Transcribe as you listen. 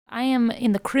I am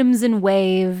in the crimson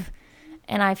wave,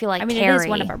 and I feel like Carrie. It is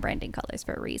one of our branding colors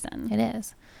for a reason. It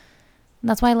is. And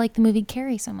that's why I like the movie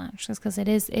Carrie so much, just because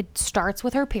it starts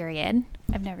with her period.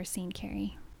 I've never seen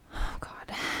Carrie. Oh,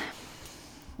 God.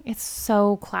 It's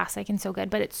so classic and so good,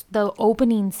 but it's the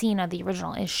opening scene of the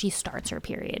original is she starts her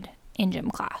period in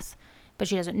gym class, but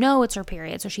she doesn't know it's her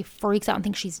period, so she freaks out and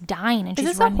thinks she's dying. And is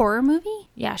this a horror movie?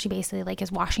 Yeah, she basically like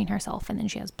is washing herself, and then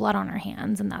she has blood on her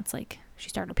hands, and that's like she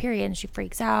started her period, and she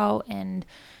freaks out and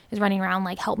is running around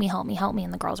like, help me, help me, help me,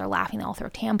 and the girls are laughing. They all throw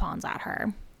tampons at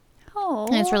her. Oh,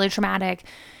 and it's really traumatic.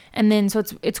 And then so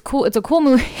it's cool. It's a cool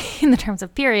movie in the terms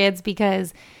of periods,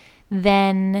 because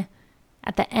then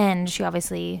at the end, she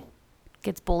obviously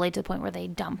gets bullied to the point where they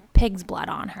dump pig's blood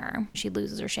on her. She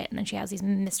loses her shit, and then she has these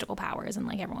mystical powers, and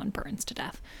like everyone burns to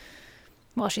death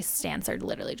while she stands there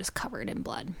literally just covered in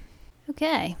blood.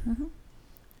 Okay. Mm-hmm.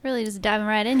 Really just diving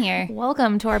right in here.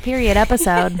 Welcome to our period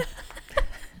episode.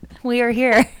 We are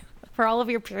here for all of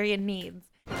your period needs.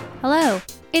 Hello,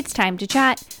 it's time to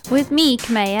chat with me,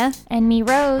 Kamea. And me,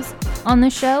 Rose. On the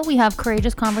show, we have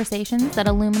courageous conversations that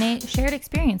illuminate shared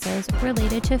experiences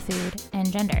related to food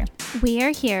and gender. We are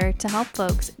here to help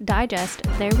folks digest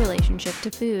their relationship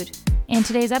to food. In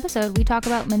today's episode, we talk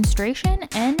about menstruation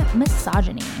and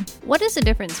misogyny. What is the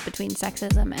difference between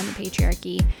sexism and the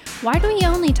patriarchy? Why do we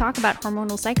only talk about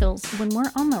hormonal cycles when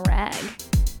we're on the rag?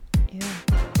 Ew.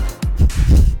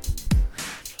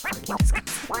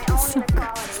 So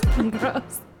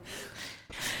gross.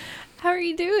 How are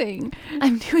you doing?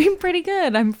 I'm doing pretty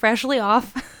good. I'm freshly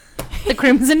off the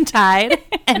Crimson Tide,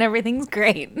 and everything's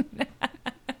great.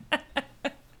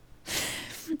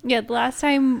 Yeah, the last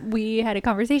time we had a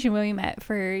conversation when we met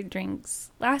for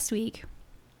drinks last week,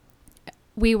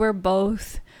 we were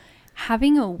both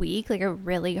having a week, like a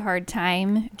really hard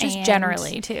time. Just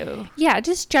generally, too. Yeah,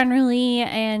 just generally,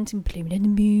 and blame it on the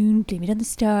moon, blame it on the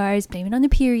stars, blame it on the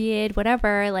period,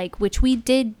 whatever, like, which we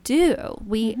did do.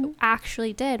 We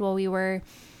actually did while we were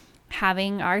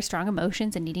having our strong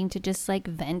emotions and needing to just, like,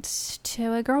 vent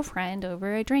to a girlfriend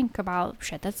over a drink about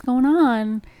shit that's going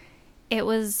on. It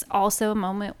was also a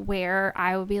moment where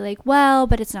I would be like, well,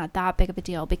 but it's not that big of a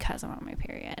deal because I'm on my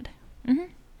period. Mm-hmm.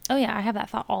 Oh, yeah, I have that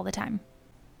thought all the time.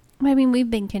 I mean, we've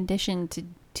been conditioned to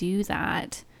do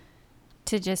that,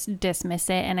 to just dismiss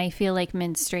it. And I feel like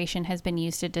menstruation has been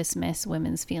used to dismiss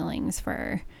women's feelings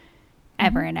for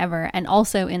ever and ever. And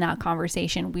also in that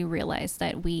conversation, we realized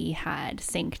that we had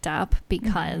synced up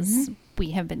because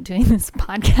we have been doing this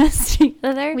podcast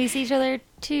together. We see each other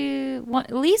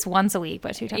at least once a week,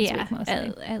 but 2 times a week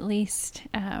mostly. At least.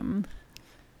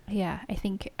 Yeah, I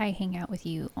think I hang out with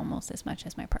you almost as much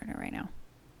as my partner right now.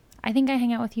 I think I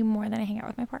hang out with you more than I hang out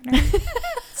with my partner.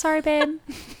 Sorry, babe.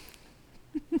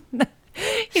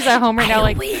 He's at home right now,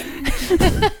 like,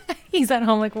 he's at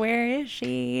home like, where is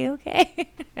she? Okay.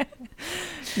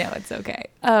 No, it's okay.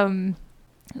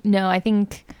 No, I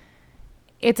think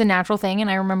it's a natural thing. And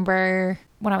I remember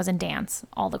when I was in dance,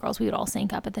 all the girls, we would all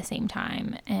sync up at the same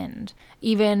time. And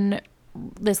even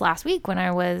this last week when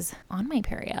I was on my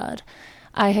period,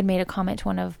 I had made a comment to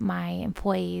one of my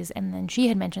employees, and then she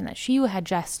had mentioned that she had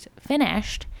just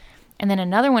finished, and then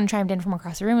another one chimed in from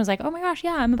across the room and was like, oh my gosh,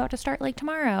 yeah, I'm about to start like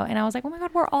tomorrow. And I was like, oh my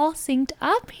God, we're all synced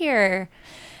up here.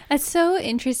 That's so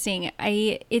interesting.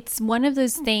 It's one of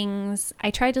those things,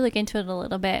 I tried to look into it a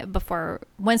little bit before,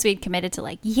 once we had committed to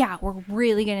like, yeah, we're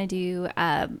really going to do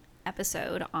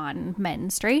episode on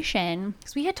menstruation,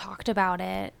 because we had talked about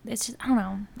it. It's just, I don't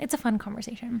know, it's a fun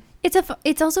conversation.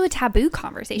 It's also a taboo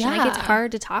conversation. Yeah. Like, it's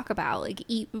hard to talk about. Like,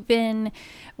 even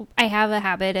I have a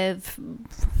habit of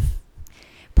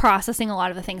processing a lot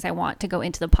of the things I want to go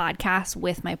into the podcast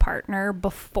with my partner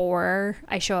before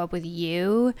I show up with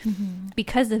you.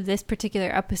 Because of this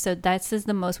particular episode, this is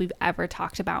the most we've ever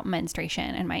talked about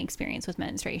menstruation and my experience with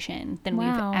menstruation than we've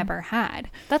ever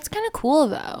had. That's kind of cool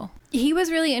though. He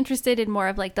was really interested in more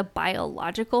of like the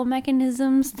biological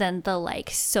mechanisms than the like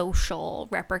social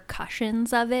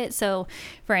repercussions of it. So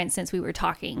for instance, we were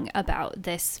talking about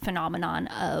this phenomenon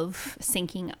of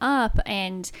syncing up,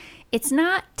 and it's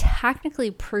not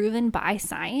technically proven by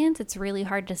science. It's really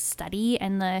hard to study,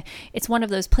 and it's one of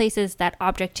those places that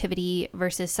objectivity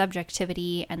versus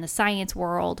subjectivity and the science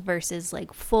world versus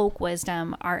like folk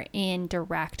wisdom are in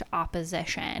direct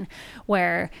opposition,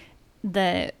 where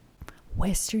the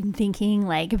Western thinking,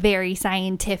 like very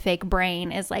scientific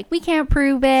brain is like, we can't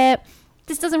prove it.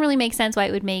 This doesn't really make sense why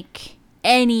it would make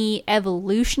any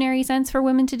evolutionary sense for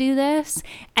women to do this,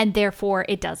 and therefore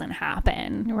it doesn't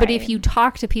happen. Right. But if you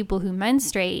talk to people who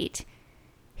menstruate,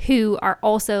 who are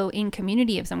also in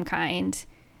community of some kind,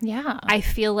 yeah, I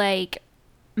feel like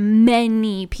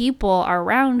many people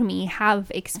around me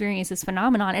have experienced this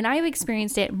phenomenon, and I've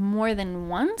experienced it more than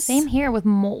once. Same here with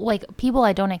like people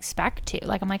I don't expect to.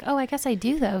 Like I'm like, oh, I guess I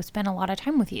do though spend a lot of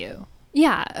time with you.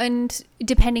 Yeah, and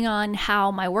depending on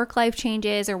how my work life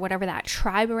changes or whatever that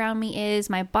tribe around me is,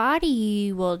 my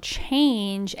body will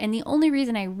change. And the only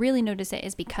reason I really notice it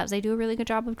is because I do a really good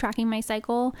job of tracking my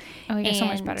cycle. Oh, you're so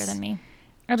much better than me.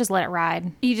 I'll just let it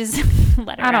ride. You just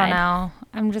let it ride. I don't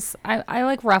know. I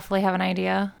like roughly have an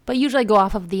idea, but usually I go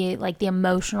off of the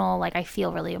emotional, like I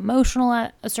feel really emotional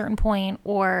at a certain point,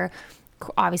 or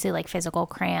obviously like physical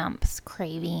cramps,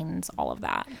 cravings, all of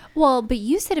that. Well, but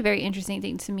you said a very interesting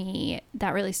thing to me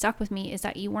that really stuck with me, is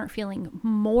that you weren't feeling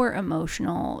more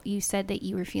emotional. You said that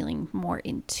you were feeling more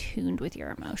in tune with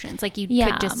your emotions. Like you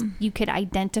could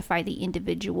identify the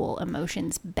individual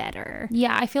emotions better.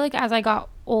 Yeah, I feel like as I got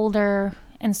older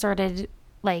and started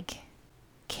like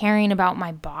caring about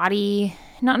my body,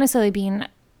 not necessarily being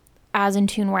as in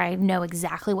tune where I know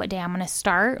exactly what day I'm going to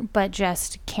start, but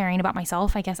just caring about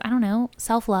myself, I guess. I don't know.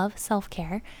 Self-love,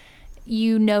 self-care.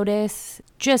 You notice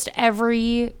just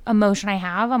every emotion I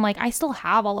have. I'm like, I still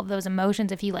have all of those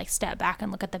emotions if you like step back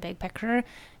and look at the big picture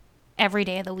every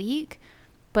day of the week,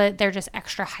 but they're just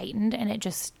extra heightened. And it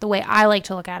just, the way I like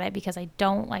to look at it, because I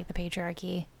don't like the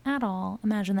patriarchy at all.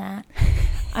 Imagine that.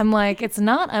 I'm like, it's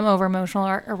not I'm over emotional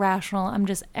or irrational. I'm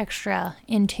just extra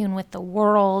in tune with the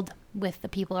world, with the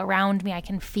people around me. I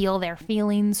can feel their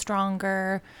feelings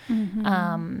stronger.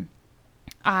 Mm-hmm.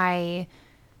 I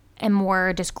am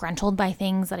more disgruntled by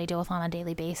things that I deal with on a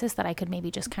daily basis that I could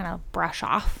maybe just kind of brush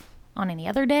off on any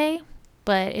other day,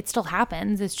 but it still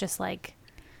happens. It's just like,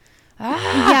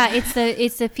 yeah,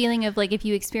 it's the feeling of like if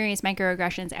you experience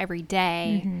microaggressions every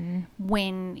day, mm-hmm.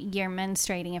 when you're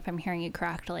menstruating, if I'm hearing you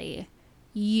correctly,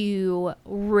 you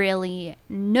really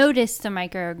notice the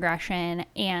microaggression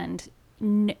and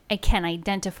I can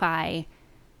identify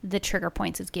the trigger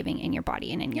points it's giving in your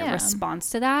body and in your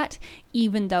response to that,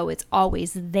 even though it's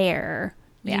always there.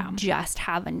 You just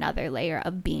have another layer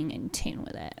of being in tune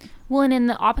with it. Well, and in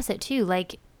the opposite too,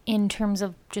 like in terms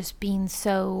of just being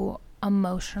so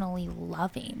emotionally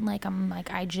loving, like I'm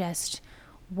like, I just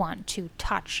want to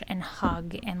touch and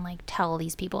hug and like tell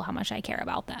these people how much I care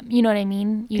about them. You know what I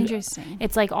mean? Interesting.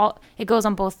 It's like it goes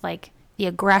on both like the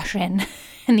aggression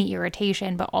and the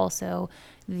irritation, but also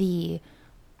the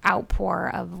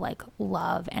outpour of like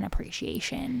love and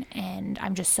appreciation. And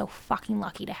I'm just so fucking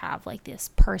lucky to have like this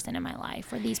person in my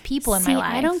life or these people in my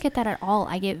life. I don't get that at all.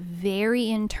 I get very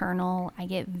internal. I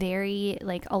get very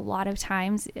like a lot of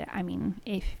times,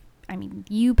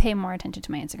 you pay more attention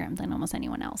to my Instagram than almost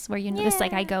anyone else, where you notice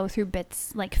like I go through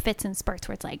bits, like fits and spurts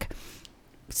where it's like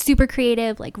super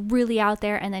creative, like really out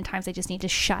there, and then times I just need to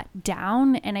shut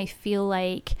down. And I feel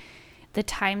like the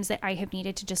times that I have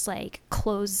needed to just like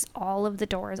close all of the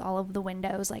doors, all of the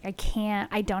windows, like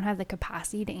I don't have the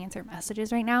capacity to answer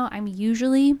messages right now. I'm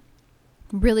usually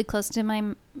really close to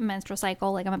my menstrual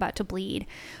cycle, like I'm about to bleed,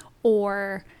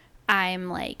 or I'm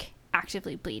like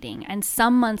actively bleeding. And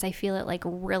some months I feel it like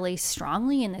really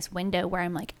strongly in this window where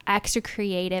I'm like extra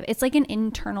creative. It's like an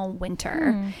internal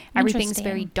winter. Everything's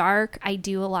very dark. I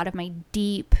do a lot of my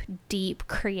deep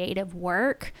creative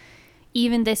work.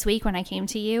 Even this week when I came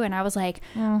to you and I was like,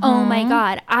 oh my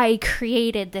God, I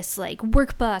created this like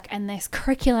workbook and this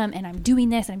curriculum and I'm doing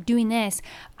this and I'm doing this.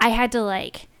 I had to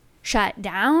like shut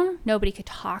down. Nobody could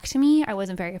talk to me. I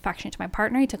wasn't very affectionate to my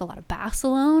partner. I took a lot of baths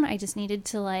alone. I just needed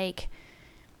to like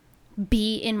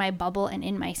be in my bubble and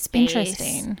in my space.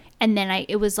 Interesting. And then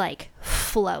it was like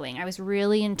flowing. I was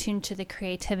really in tune to the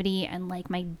creativity and like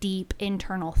my deep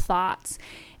internal thoughts.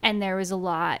 And there was a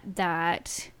lot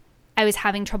that I was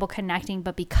having trouble connecting,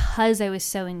 but because I was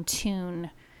so in tune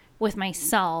with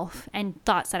myself and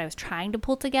thoughts that I was trying to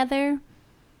pull together,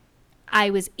 I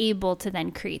was able to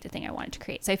then create the thing I wanted to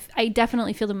create. So I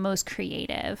definitely feel the most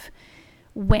creative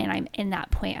when I'm in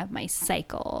that point of my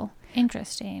cycle.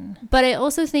 Interesting. But I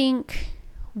also think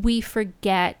we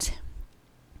forget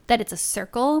that it's a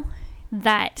circle,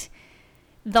 that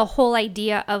the whole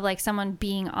idea of like someone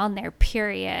being on their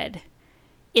period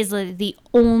is the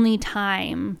only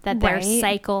time that their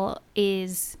cycle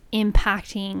is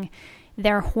impacting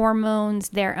their hormones,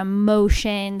 their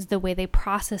emotions, the way they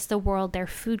process the world, their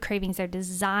food cravings, their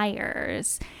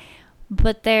desires.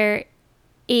 But there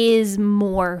is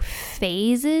more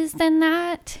phases than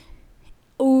that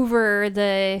over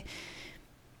the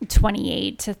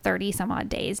 28 to 30 some odd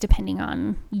days, depending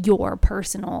on your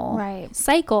personal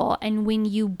cycle. And when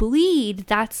you bleed,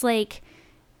 that's like,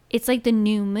 it's like the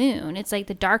new moon. It's like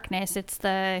the darkness. It's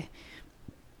the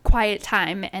quiet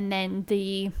time, and then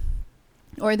the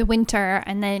winter,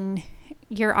 and then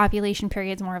your ovulation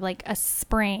period is more of like a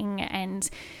spring, and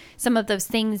some of those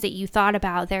things that you thought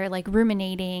about, they're like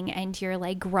ruminating, and you're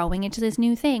like growing into this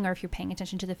new thing. Or if you're paying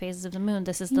attention to the phases of the moon,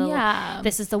 this is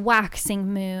the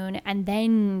waxing moon, and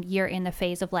then you're in the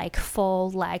phase of like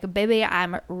full, like, baby,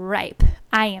 I'm ripe,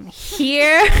 I am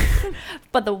here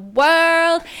for the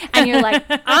world, and you're like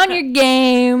on your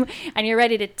game, and you're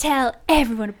ready to tell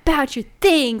everyone about your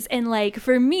things. And like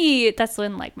for me, that's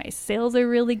when like my sales are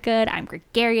really good, I'm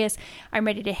gregarious, I'm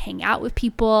ready to hang out with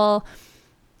people,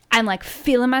 I'm like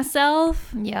feeling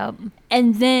myself. Yep.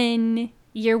 And then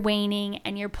you're waning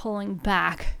and you're pulling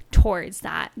back towards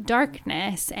that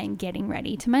darkness and getting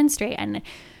ready to menstruate. And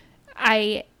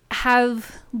I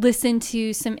have listened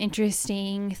to some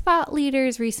interesting thought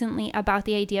leaders recently about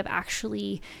the idea of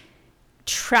actually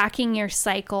tracking your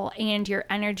cycle and your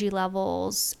energy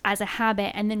levels as a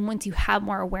habit. And then once you have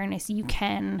more awareness, you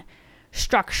can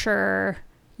structure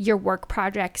your work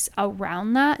projects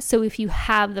around that. So if you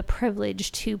have the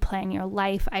privilege to plan your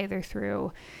life either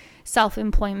through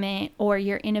self-employment or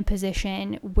you're in a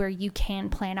position where you can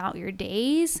plan out your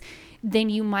days, then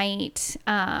you might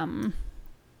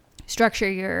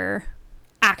structure your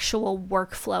actual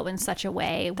workflow in such a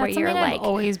way where you're like, I've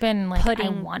always been like, putting I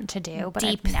want to do, but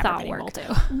deep I've never thought been work. able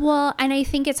to. Well, and I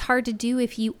think it's hard to do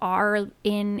if you are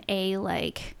in a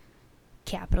like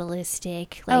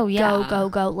capitalistic, like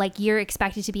go, like you're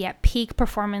expected to be at peak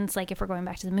performance, like if we're going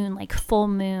back to the moon, like full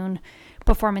moon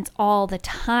performance all the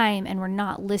time, and we're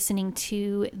not listening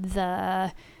to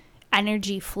the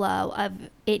energy flow of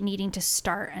it needing to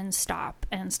start and stop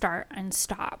and start and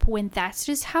stop, when that's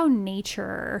just how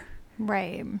nature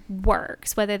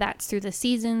works, whether that's through the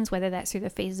seasons, whether that's through the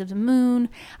phases of the moon.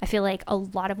 I feel like a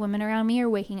lot of women around me are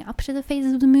waking up to the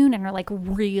phases of the moon and are like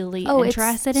really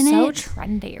interested in it. It's so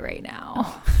trendy right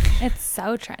now. It's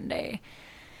so trendy.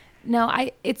 No,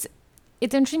 it's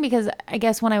interesting because I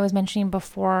guess when I was mentioning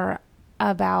before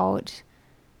about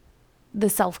the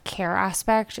self-care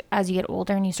aspect, as you get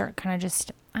older and you start kind of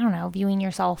just, I don't know, viewing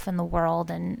yourself and the world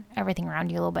and everything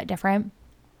around you a little bit different.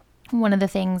 One of the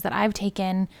things that I've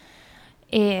taken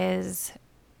is,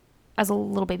 as a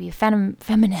little baby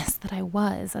feminist that I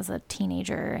was as a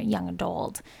teenager, young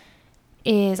adult,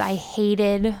 is I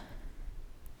hated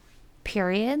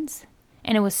periods.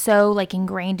 And it was so like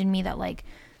ingrained in me that like,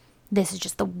 this is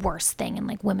just the worst thing, and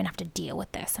like women have to deal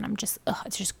with this, and I'm just,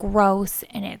 it's just gross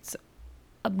and it's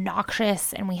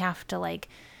obnoxious, and we have to like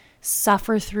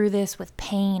suffer through this with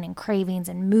pain and cravings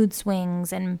and mood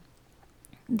swings, and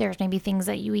there's maybe things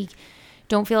that you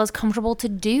don't feel as comfortable to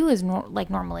do as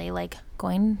normally, like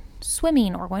going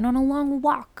swimming or going on a long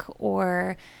walk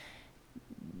or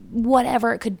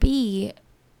whatever it could be,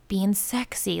 being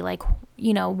sexy, like,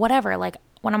 you know, whatever. Like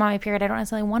when I'm on my period, I don't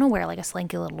necessarily want to wear like a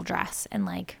slinky little dress and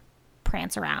like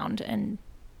prance around and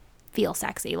feel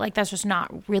sexy. Like that's just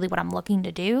not really what I'm looking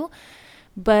to do.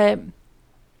 But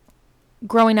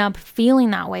growing up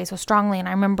feeling that way so strongly, and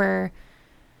I remember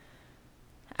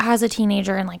as a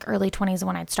teenager in like early 20s,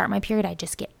 when I'd start my period, I'd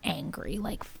just get angry,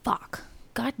 like, fuck,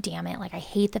 god damn it, like I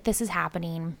hate that this is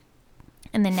happening.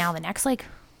 And then now the next like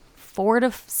 4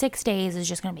 to 6 days is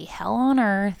just gonna be hell on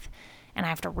earth, and I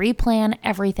have to replan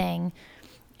everything.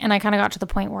 And I kind of got to the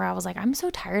point where I was like, I'm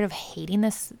so tired of hating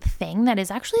this thing that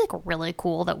is actually like really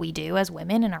cool that we do as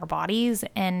women in our bodies.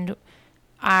 And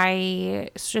I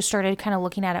just started kind of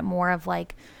looking at it more of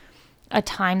like a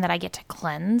time that I get to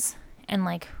cleanse, and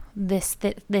like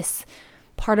this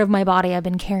part of my body I've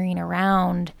been carrying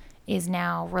around is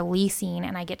now releasing,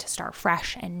 and I get to start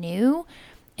fresh and new.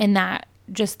 And that,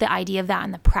 just the idea of that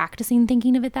and the practicing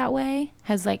thinking of it that way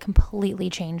has like completely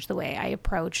changed the way I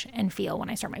approach and feel when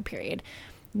I start my period.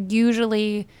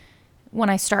 Usually when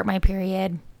I start my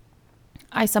period,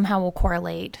 I somehow will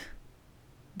correlate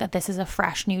that this is a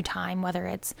fresh new time, whether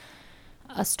it's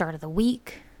a start of the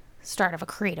week, start of a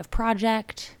creative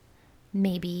project,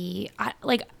 maybe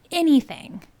like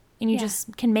anything. And you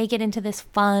just can make it into this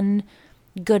fun,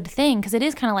 good thing, because it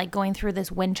is kind of like going through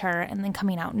this winter and then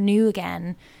coming out new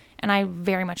again. And I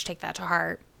very much take that to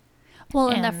heart. Well,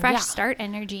 and the fresh start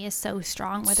energy is so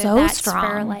strong, whether that's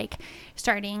for like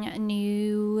starting a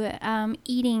new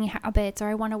eating habits, or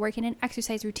I want to work in an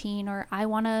exercise routine, or I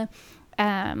want to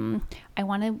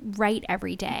write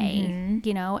every day. Mm-hmm.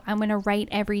 You know, I'm going to write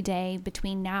every day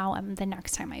between now and the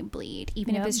next time I bleed,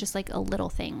 even if it's just like a little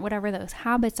thing, whatever those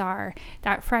habits are.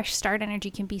 That fresh start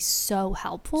energy can be so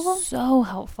helpful. So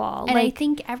helpful. And like, I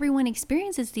think everyone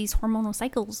experiences these hormonal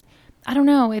cycles. I don't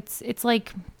know. It's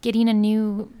like getting a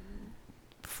new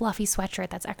fluffy sweatshirt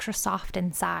that's extra soft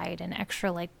inside and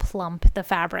extra like plump, the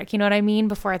fabric, you know what I mean,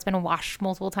 before it's been washed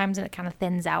multiple times and it kind of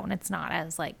thins out and it's not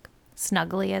as like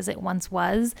snuggly as it once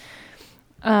was.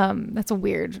 That's a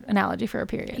weird analogy for a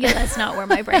period. Yeah, that's not where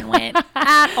my brain went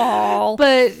at all.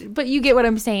 But you get what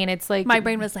I'm saying. It's like my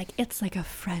brain was like, it's like a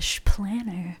fresh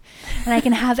planner, and I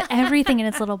can have everything in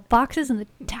its little boxes and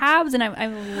the tabs. And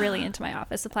I'm really into my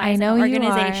office supplies. I know and you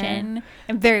organization. are.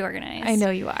 I'm very organized. I know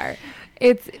you are.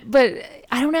 But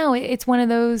I don't know. It's one of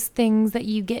those things that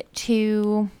you get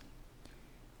to.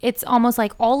 It's almost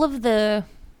like all of the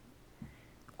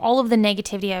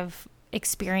negativity I've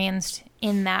experienced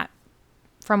in that,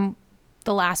 from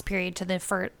the last period to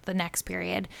the next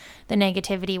period, the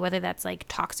negativity, whether that's like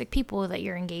toxic people that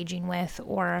you're engaging with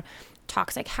or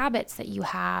toxic habits that you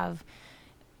have,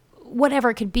 whatever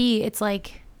it could be, it's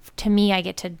like, to me, I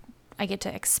get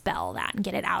to expel that and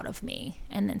get it out of me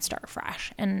and then start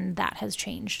fresh. And that has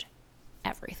changed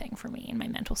everything for me in my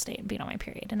mental state and being on my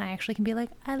period. And I actually can be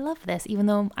like, I love this, even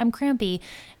though I'm crampy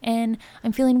and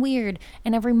I'm feeling weird,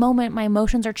 and every moment my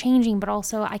emotions are changing, but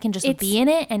also I can just be in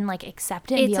it and like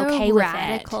accept it and be okay with it. It's a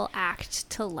radical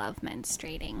act to love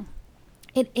menstruating.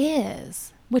 It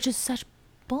is, which is such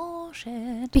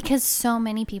bullshit. Because so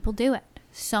many people do it.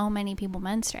 So many people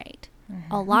menstruate.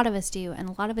 Mm-hmm. A lot of us do, and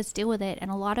a lot of us deal with it, and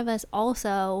a lot of us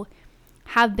also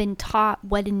have been taught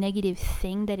what a negative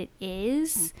thing that it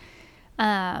is.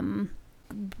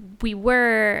 We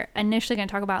were initially going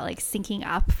to talk about like syncing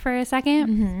up for a second.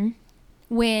 Mm-hmm.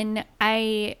 When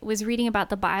I was reading about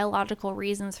the biological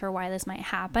reasons for why this might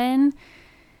happen,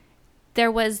 there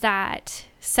was that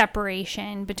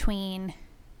separation between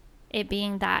it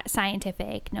being that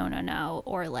scientific, no,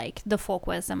 or like the folk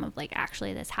wisdom of like,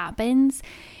 actually this happens.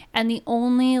 And the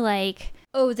only like,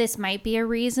 oh, this might be a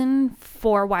reason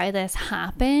for why this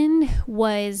happened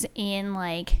was in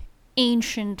like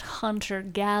ancient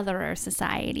hunter-gatherer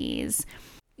societies.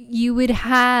 You would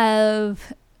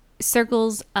have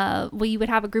circles of, well, you would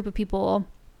have a group of people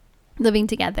living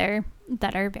together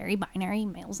that are very binary,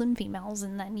 males and females,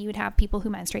 and then you would have people who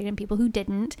menstruated and people who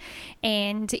didn't,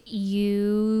 and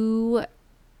you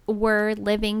were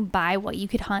living by what you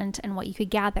could hunt and what you could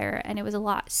gather, and it was a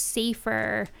lot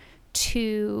safer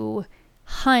to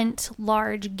hunt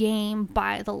large game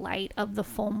by the light of the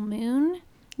full moon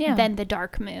than the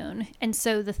dark moon. And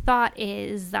so the thought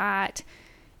is that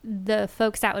the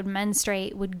folks that would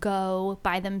menstruate would go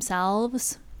by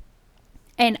themselves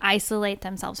and isolate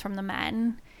themselves from the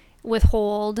men,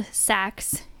 withhold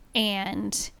sex,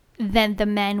 and then the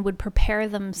men would prepare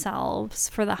themselves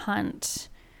for the hunt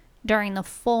during the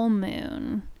full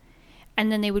moon,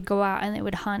 and then they would go out and they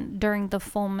would hunt during the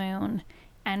full moon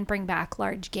and bring back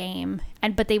large game.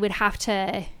 But they would have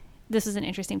to, this is an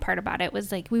interesting part about it,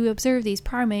 was like, we would observe these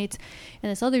primates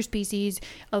and this other species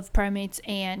of primates,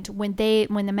 and when the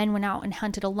men went out and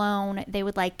hunted alone, they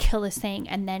would like kill this thing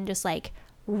and then just like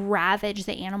ravage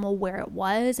the animal where it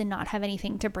was and not have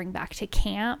anything to bring back to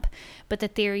camp. But the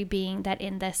theory being that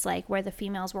in this, like, where the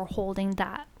females were holding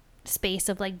that space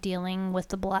of like dealing with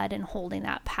the blood and holding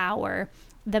that power,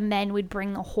 the men would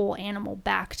bring the whole animal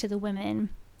back to the women.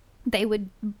 They would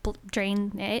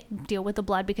drain it, deal with the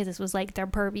blood, because this was like their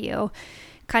purview,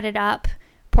 cut it up,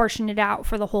 portion it out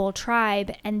for the whole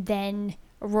tribe, and then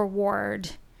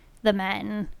reward the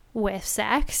men with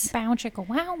sex. Bow chicka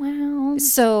wow wow.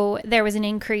 So there was an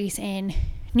increase in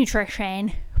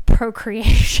nutrition,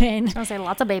 procreation. I was say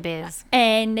lots of babies.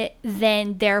 And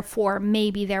then therefore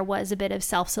maybe there was a bit of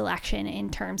self-selection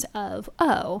in terms of,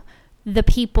 oh, the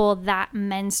people that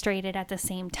menstruated at the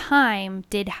same time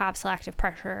did have selective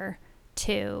pressure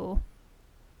to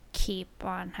keep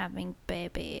on having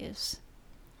babies.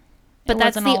 But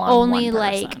that's the only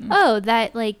like, oh,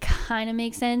 that like kind of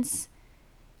makes sense.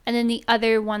 And then the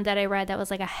other one that I read that was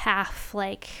like a half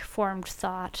like formed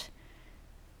thought,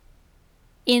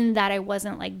 in that I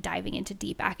wasn't like diving into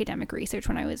deep academic research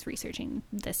when I was researching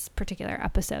this particular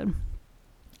episode.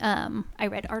 I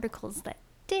read articles that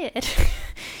did.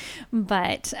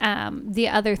 But the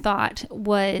other thought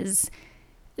was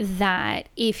that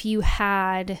if you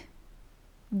had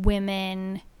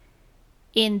women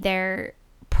in their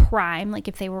prime, like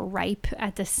if they were ripe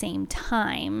at the same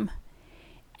time,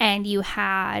 and you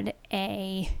had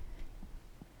a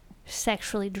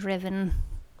sexually driven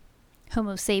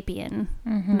Homo sapien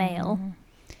male,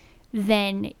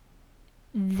 then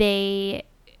they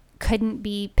couldn't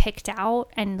be picked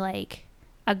out and like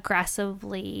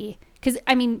aggressively, because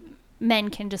I mean, men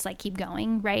can just like keep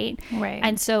going, right?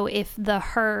 And so if the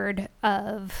herd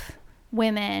of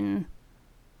women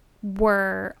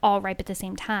were all ripe at the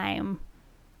same time,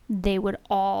 they would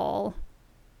all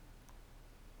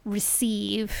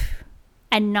receive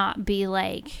and not be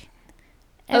like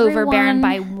overbearing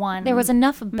by one. There was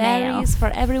enough berries for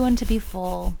everyone to be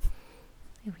full.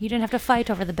 You didn't have to fight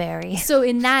over the berry. So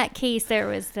in that case,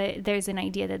 there's an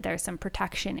idea that there's some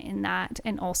protection in that,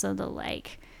 and also the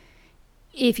like,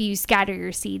 if you scatter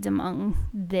your seeds among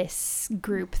this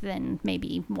group, then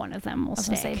maybe one of them will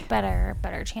stick. Say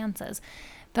better chances.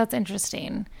 That's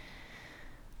interesting.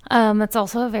 It's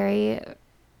also a very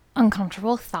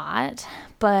uncomfortable thought,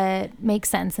 but makes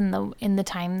sense in the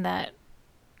time that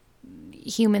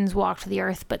humans walked the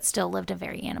earth, but still lived a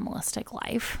very animalistic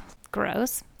life.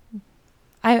 Gross.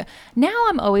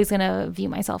 I'm always gonna view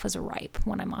myself as ripe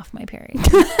when I'm off my period.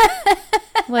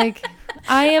 Like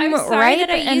I am ripe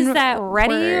and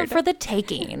ready word. for the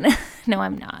taking. No,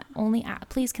 I'm not. Only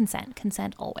please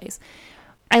consent always.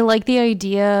 I like the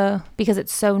idea because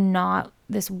it's so not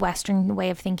this Western way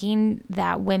of thinking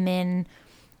that women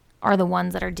are the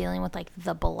ones that are dealing with like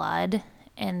the blood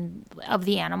and of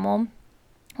the animal.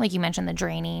 Like you mentioned, the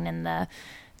draining and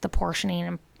the portioning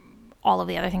and all of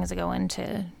the other things that go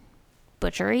into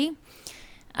butchery.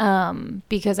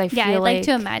 Because I feel I'd like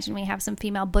to imagine we have some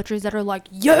female butchers that are like,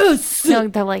 yes, no,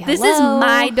 they're like, this is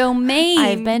my domain.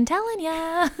 I've been telling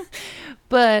ya.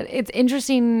 But it's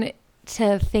interesting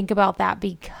to think about that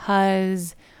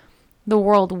because the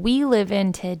world we live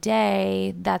in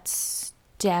today, that's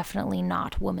definitely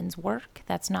not women's work.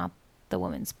 That's not the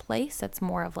woman's place. That's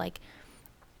more of like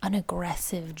an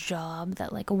aggressive job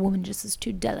that like a woman just is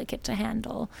too delicate to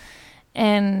handle.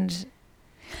 And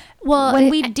when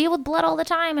we deal with blood all the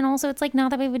time, and also it's like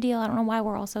not that big of a deal. I don't know why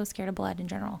we're all so scared of blood in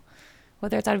general,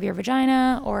 whether it's out of your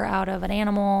vagina or out of an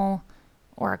animal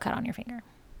or a cut on your finger.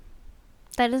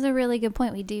 That is a really good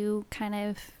point. We do kind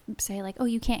of say like, oh,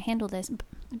 you can't handle this.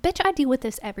 Bitch, I deal with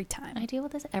this every time. I deal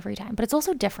with this every time, but it's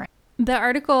also different. The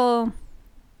article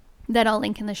that I'll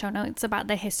link in the show notes about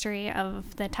the history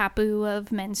of the taboo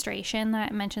of menstruation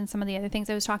that mentioned some of the other things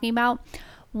I was talking about.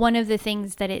 One of the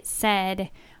things that it said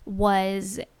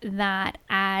was that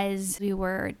as we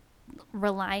were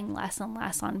relying less and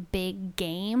less on big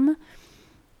game,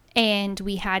 and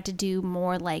we had to do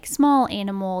more like small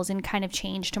animals and kind of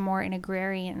change to more an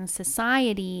agrarian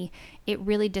society, it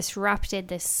really disrupted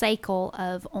this cycle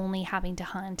of only having to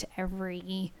hunt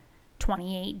every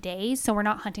 28 days. So we're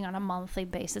not hunting on a monthly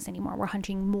basis anymore. We're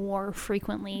hunting more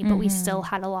frequently, but we still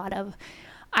had a lot of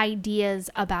ideas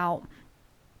about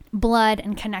blood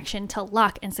and connection to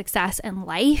luck and success and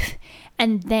life.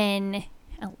 And then,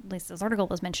 at least this article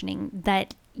was mentioning,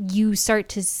 that you start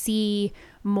to see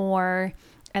more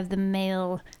of the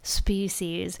male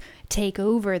species take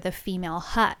over the female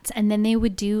huts, and then they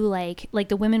would do like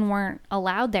the women weren't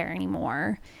allowed there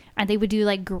anymore, and they would do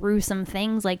like gruesome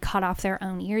things like cut off their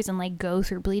own ears and like go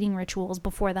through bleeding rituals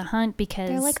before the hunt because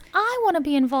they're like, I want to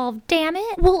be involved, damn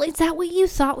it. Well, is that what you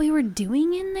thought we were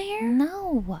doing in there?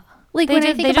 No. Like when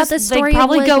I think about the story, they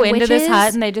probably of, go like, into this witches,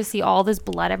 hut and they just see all this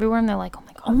blood everywhere, and they're like,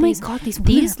 "Oh my god, these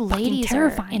ladies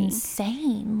terrifying. are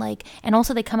insane!" Like, and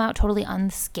also they come out totally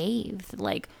unscathed.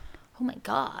 Like, oh my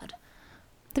god,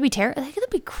 that'd be terrible. That'd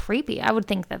be creepy. I would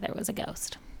think that there was a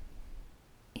ghost.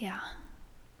 Yeah,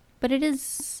 but it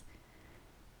is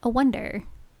a wonder.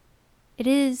 It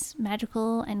is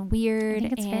magical and weird,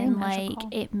 and like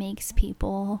it makes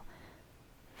people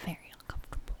very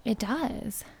uncomfortable. It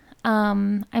does. I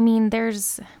mean,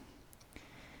 there's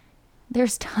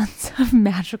tons of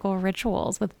magical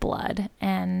rituals with blood,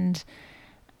 and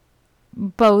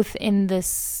both in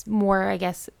this more, I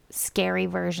guess, scary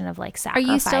version of like sacrifice.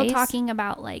 Are you still talking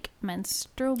about like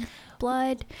menstrual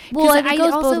blood? Well, it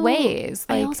goes both ways.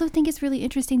 Like, I also think it's really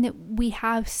interesting that we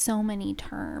have so many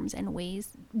terms and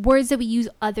words that we use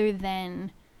other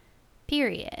than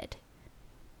period.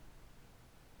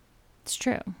 It's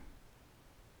true.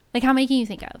 Like, how many can you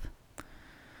think of?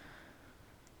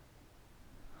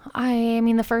 I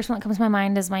mean, the first one that comes to my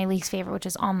mind is my least favorite, which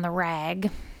is on the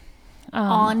rag.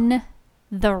 On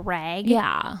the rag?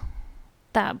 Yeah.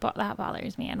 That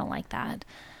bothers me. I don't like that.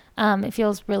 It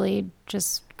feels really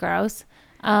just gross.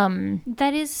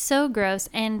 That is so gross.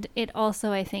 And it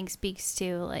also, I think, speaks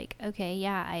to, like, okay,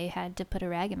 yeah, I had to put a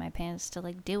rag in my pants to,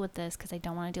 like, deal with this because I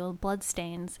don't want to deal with blood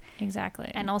stains. Exactly.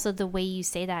 And also the way you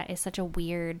say that is such a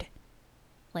weird,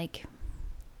 like,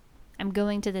 I'm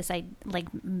going to this like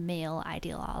male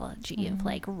ideology of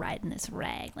like riding this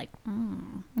rag, like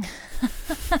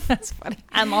that's funny.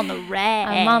 I'm on the rag.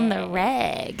 I'm on the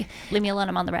rag. Leave me alone.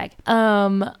 I'm on the rag.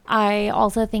 I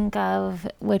also think of,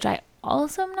 which I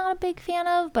also am not a big fan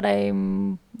of, but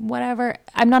I'm whatever.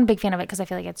 I'm not a big fan of it because I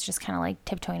feel like it's just kind of like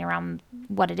tiptoeing around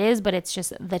what it is, but it's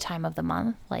just the time of the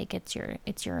month. Like it's your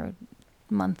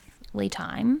monthly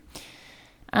time.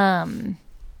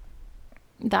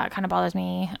 That kind of bothers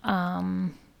me. I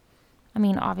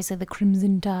mean, obviously the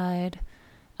Crimson Tide.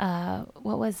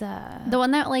 what was The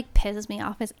one that like pisses me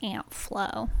off is Aunt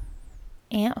Flo.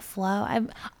 Aunt Flo?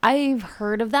 I've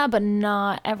heard of that, but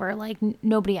not ever, like,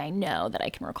 nobody I know that I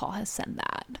can recall has said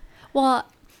that. Well,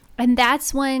 and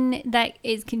that's one that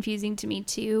is confusing to me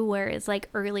too, where it's like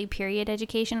early period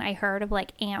education. I heard of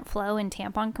like Aunt Flo and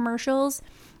tampon commercials,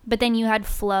 but then you had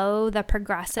Flo, the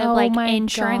progressive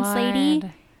insurance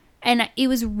lady. And it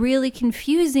was really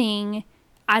confusing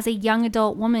as a young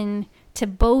adult woman to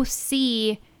both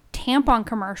see tampon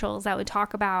commercials that would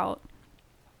talk about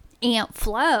Aunt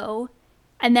Flo,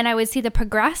 and then I would see the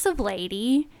progressive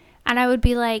lady, and I would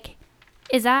be like,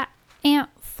 is that Aunt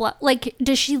Flo? Like,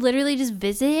 does she literally just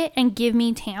visit and give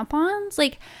me tampons?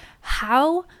 Like,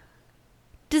 how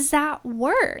does that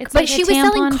work? It's but like she was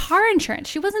selling car insurance.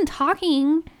 She wasn't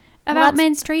talking about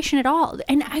menstruation at all.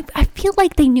 And I feel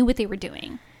like they knew what they were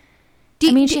doing.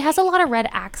 She has a lot of red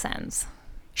accents.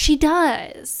 She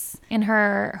does. In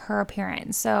her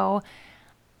appearance. So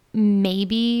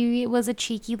maybe it was a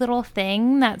cheeky little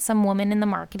thing that some woman in the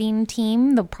marketing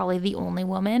team, probably the only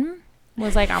woman,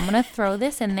 was like, I'm going to throw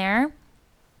this in there.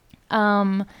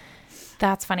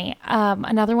 That's funny.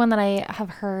 Another one that I have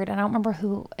heard, and I don't remember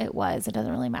who it was. It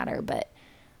doesn't really matter, but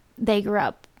they grew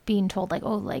up being told like,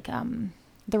 oh, like,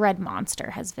 the red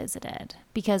monster has visited,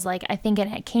 because like, I think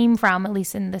it came from, at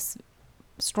least in this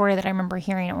story that I remember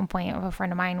hearing at one point of a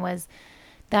friend of mine, was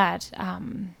that,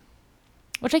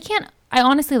 which I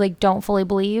honestly like don't fully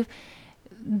believe.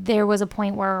 There was a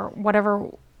point where whatever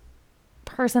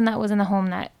person that was in the home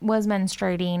that was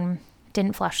menstruating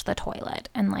didn't flush the toilet,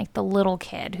 and like the little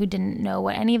kid who didn't know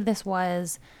what any of this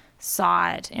was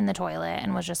saw it in the toilet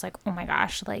and was just like, oh my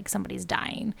gosh, like somebody's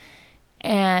dying.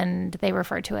 And they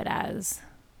referred to it as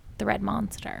the red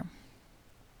monster.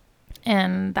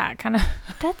 And that kind of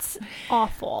that's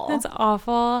awful. That's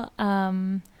awful.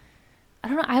 I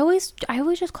don't know. I always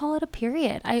just call it a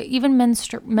period. Even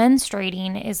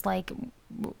menstruating is like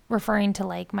referring to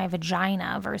like my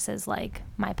vagina versus like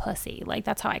my pussy. Like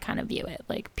that's how I kind of view it.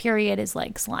 Like period is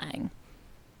like slang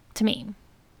to me.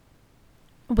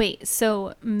 Wait,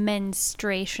 so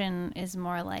menstruation is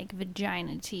more like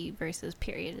vaginity versus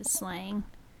period is slang?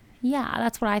 Yeah,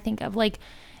 that's what I think of. Like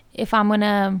if I'm going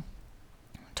to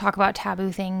talk about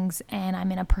taboo things and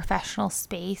I'm in a professional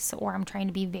space or I'm trying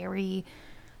to be very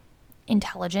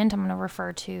intelligent, I'm going to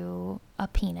refer to a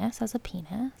penis as a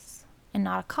penis and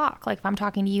not a cock. Like if I'm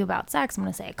talking to you about sex, I'm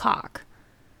going to say a cock.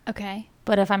 Okay.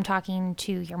 But if I'm talking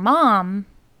to your mom,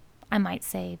 I might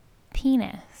say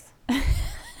penis.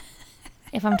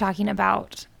 If I'm talking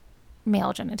about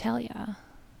male genitalia.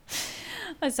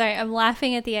 I'm sorry, I'm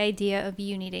laughing at the idea of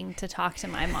you needing to talk to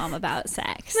my mom about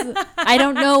sex. I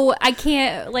don't know.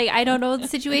 I don't know the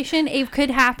situation. It could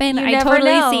happen. I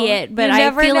totally see it. But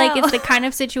I feel like it's the kind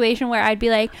of situation where I'd be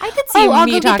like, I could see I'll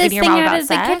me go get talking this to your thing mom out about of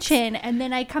sex. the kitchen. And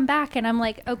then I come back and I'm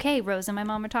like, okay, Rose and my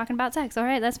mom are talking about sex. All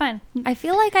right, that's fine. I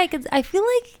feel like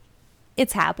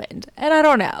it's happened. And I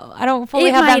don't know. I don't fully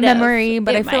have that memory,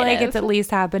 but I feel like it's at least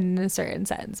happened in a certain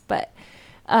sense. But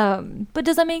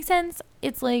does that make sense?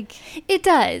 It's like... It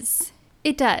does.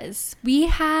 It does. We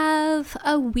have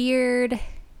a weird...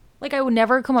 Like, I would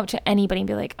never come up to anybody and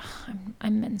be like, oh,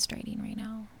 I'm menstruating right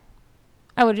now.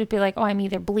 I would just be like, oh, I'm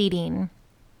either bleeding,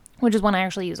 which is one I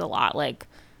actually use a lot. Like,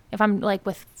 if I'm, like,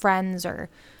 with friends or,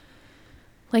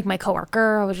 like, my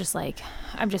coworker, I was just like,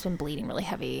 I've just been bleeding really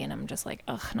heavy, and I'm just like,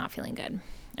 ugh, not feeling good.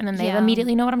 And then they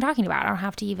immediately know what I'm talking about. I don't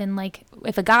have to even, like...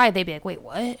 If a guy, they'd be like, wait,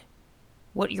 what?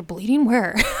 What, you're bleeding?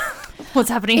 Where? What's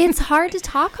happening? It's hard to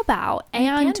talk about.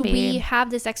 And we have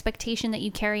this expectation that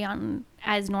you carry on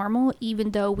as normal,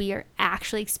 even though we are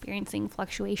actually experiencing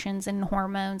fluctuations in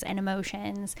hormones and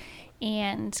emotions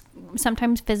and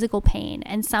sometimes physical pain.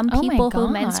 And some people who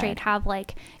menstruate have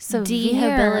like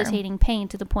debilitating pain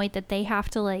to the point that they have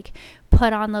to like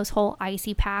put on those whole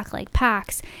icy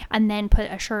packs and then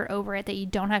put a shirt over it that you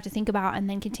don't have to think about and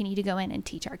then continue to go in and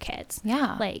teach our kids.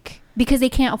 Yeah. Like, because they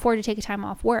can't afford to take a time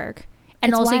off work. And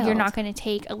it's also wild. You're not going to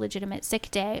take a legitimate sick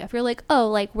day. If you're like, oh,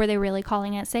 like, were they really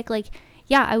calling out sick? Like,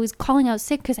 yeah, I was calling out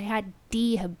sick because I had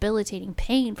debilitating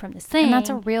pain from this thing. And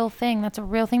that's a real thing. That's a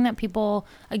real thing that people,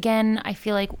 again, I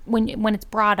feel like when it's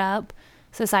brought up,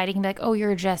 society can be like, oh,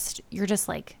 you're just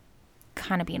like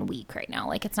kind of being weak right now.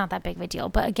 Like, it's not that big of a deal.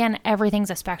 But again, everything's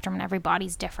a spectrum and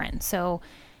everybody's different. So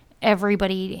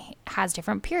everybody has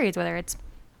different periods, whether it's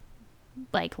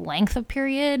like length of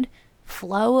period,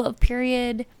 flow of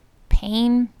period,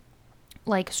 pain,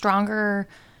 like stronger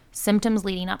symptoms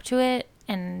leading up to it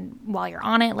and while you're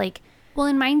on it, like... Well,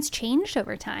 and mine's changed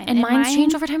over time. And mine's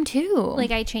changed over time too.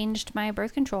 Like, I changed my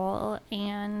birth control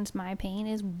and my pain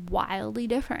is wildly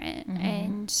different. Mm-hmm.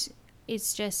 And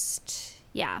it's just,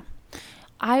 yeah.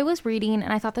 I was reading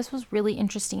and I thought this was really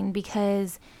interesting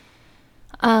because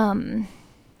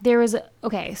there was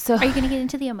okay, so Are you going to get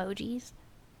into the emojis?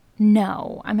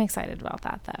 no, I'm excited about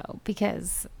that though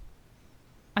because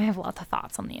I have lots of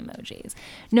thoughts on the emojis.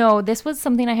 No, this was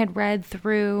something I had read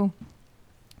through,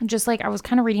 just like I was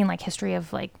kind of reading like history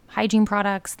of like hygiene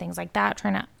products, things like that,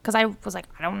 trying to, because I was like,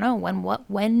 I don't know when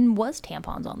was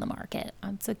tampons on the market.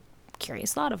 It's a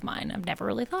curious thought of mine I've never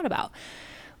really thought about.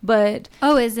 But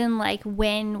oh, as in like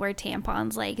when were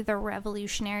tampons like the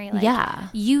revolutionary? Like, yeah,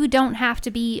 you don't have to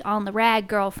be on the rag,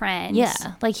 girlfriend. yeah,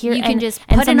 like here you can just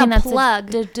put in a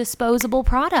plug, a disposable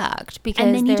product, because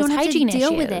and then you there's don't have hygiene to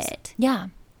deal issues with it. Yeah,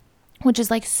 which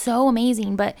is like so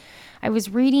amazing. But I was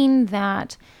reading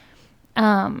that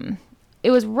it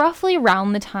was roughly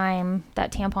around the time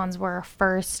that tampons were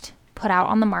first put out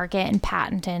on the market and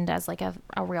patented as like a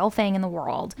real thing in the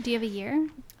world. Do you have a year?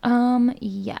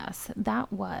 Yes,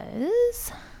 that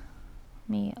was, let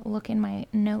me look in my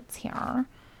notes here.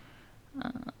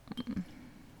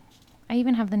 I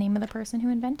even have the name of the person who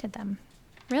invented them.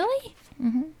 Really?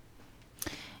 Mm-hmm.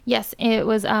 Yes, it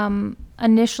was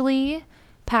initially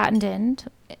patented,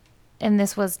 and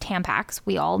this was Tampax.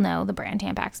 We all know the brand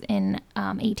Tampax in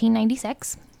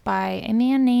 1896 by a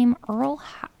man named Earl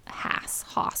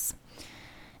Haas.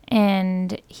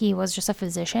 And he was just a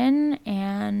physician,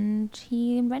 and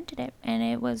he invented it. And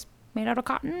it was made out of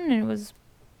cotton, and it was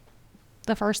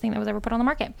the first thing that was ever put on the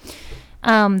market.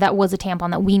 That was a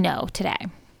tampon that we know today.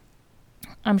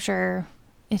 I'm sure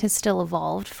it has still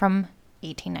evolved from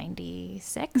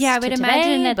 1896. Yeah, I would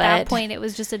imagine today, at that point it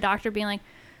was just a doctor being like,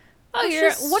 "Oh,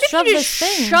 what if you just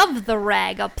thing. shove the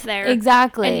rag up there?"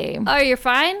 Exactly. And, oh, you're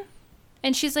fine.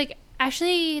 And she's like,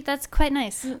 "Actually, that's quite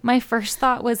nice." My first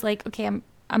thought was like, okay,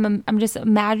 I'm just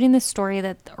imagining the story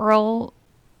that Earl,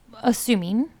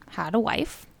 assuming, had a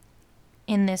wife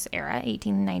in this era,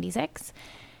 1896,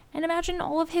 and imagine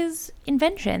all of his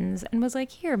inventions and was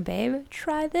like, here, babe,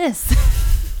 try this.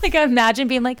 Like, I imagine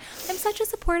being like, I'm such a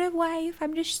supportive wife.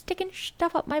 I'm just sticking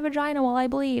stuff up my vagina while I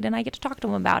bleed and I get to talk to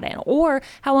him about it. Or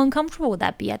how uncomfortable would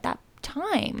that be at that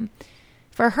time?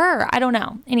 For her, I don't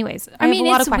know. Anyways, I mean, have a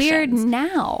lot of questions. Weird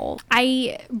now.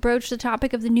 I broached the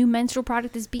topic of the new menstrual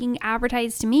product that's being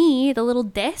advertised to me, the little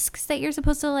discs that you're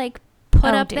supposed to like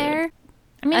put up there.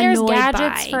 I mean, there's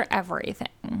gadgets for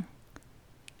everything.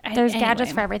 There's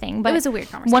gadgets for everything. But it was a weird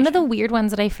conversation. One of the weird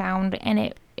ones that I found, and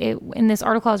it in this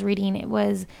article I was reading, it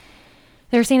was,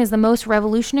 they're saying is the most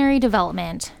revolutionary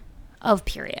development of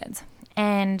periods.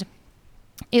 And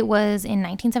it was in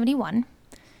 1971.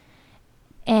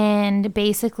 And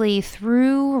basically,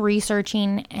 through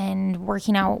researching and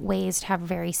working out ways to have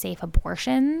very safe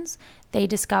abortions, they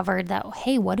discovered that,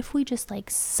 hey, what if we just like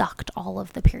sucked all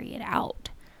of the period out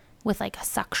with like a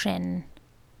suction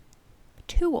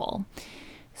tool?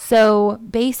 So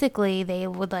basically, they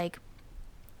would like,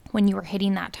 when you were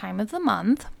hitting that time of the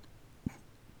month,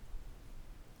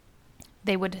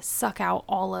 they would suck out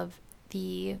all of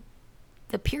the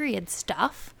period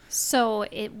stuff. So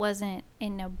it wasn't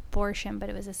an abortion, but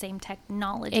it was the same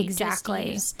technology.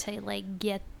 Exactly. Just used to like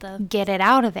get it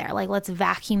out of there. Like, let's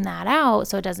vacuum that out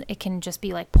so it can just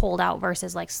be like pulled out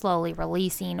versus like slowly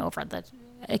releasing over the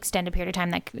extended period of time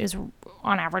that is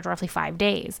on average roughly 5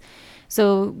 days.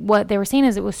 So what they were saying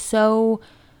is it was so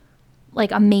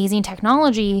like amazing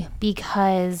technology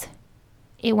because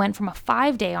it went from a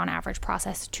 5-day on average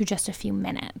process to just a few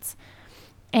minutes.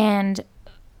 And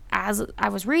as I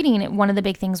was reading it, one of the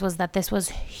big things was that this was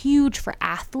huge for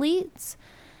athletes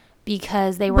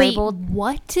because they were able...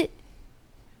 What?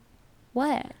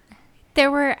 What?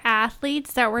 There were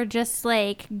athletes that were just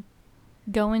like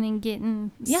going and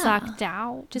getting sucked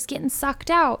out. Just getting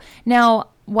sucked out. Now,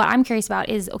 what I'm curious about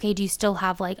is, okay, do you still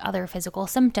have like other physical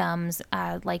symptoms,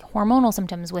 like hormonal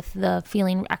symptoms with the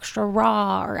feeling extra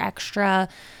raw or extra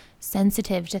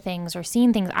sensitive to things or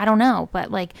seeing things? I don't know.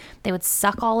 But like they would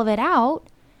suck all of it out.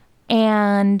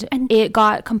 And it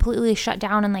got completely shut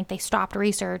down and like they stopped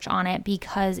research on it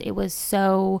because it was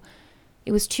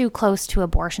too close to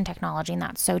abortion technology, and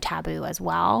that's so taboo as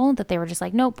well that they were just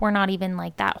like, nope, we're not even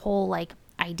like that whole like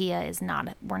idea is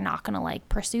not, we're not going to like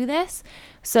pursue this.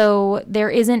 So there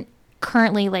isn't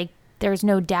currently like, there's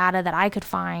no data that I could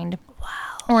find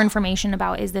or information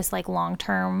about, is this like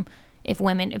long-term, if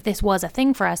this was a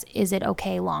thing for us, is it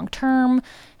okay long term?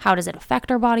 How does it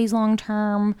affect our bodies long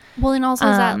term? Well, and also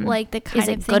is that like the kind of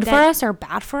thing, is it good for us or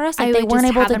bad for us? Like they weren't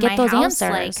able to get those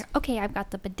answers. Like, okay, I've got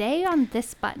the bidet on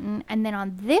this button and then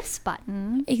on this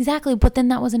button. Exactly. But then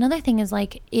that was another thing, is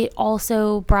like it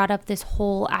also brought up this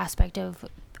whole aspect of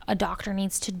a doctor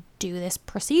needs to do this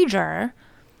procedure.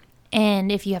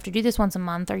 And if you have to do this once a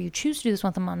month, or you choose to do this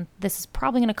once a month, this is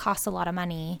probably going to cost a lot of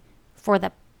money for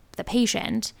the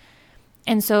patient.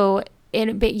 And so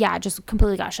it just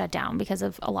completely got shut down because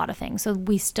of a lot of things. So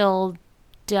we still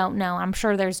don't know. I'm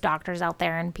sure there's doctors out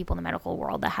there and people in the medical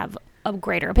world that have a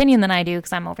greater opinion than I do,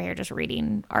 because I'm over here just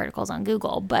reading articles on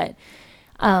Google. But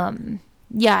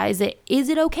is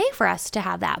it okay for us to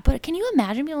have that? But can you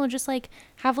imagine being able to just like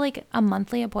have like a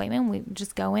monthly appointment? We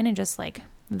just go in and just like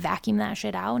vacuum that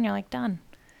shit out, and you're like done.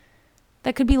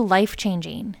 That could be life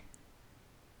changing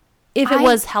if it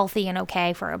was healthy and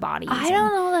okay for our bodies. I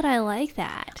don't know that I like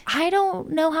that. I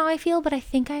don't know how I feel, but I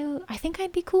think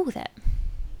I'd be cool with it.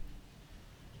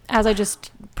 As I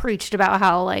just preached about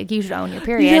how like you should own your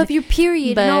period. You have your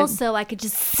period, and also I could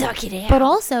just suck it out. But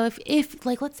also if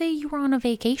like, let's say you were on a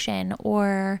vacation,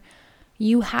 or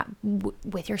you had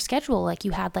with your schedule, like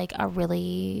you had like a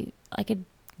really like a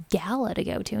gala to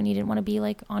go to, and you didn't want to be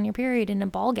like on your period in a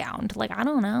ball gown. Like, I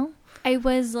don't know. I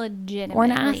was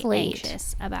legitimately athlete.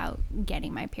 anxious about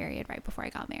getting my period right before I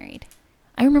got married.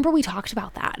 I remember we talked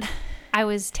about that. I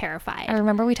was terrified. I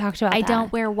remember we talked about that. I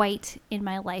don't wear white in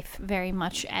my life very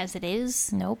much as it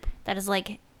is. Nope. That is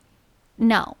like,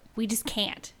 no, we just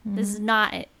can't. Mm-hmm. This is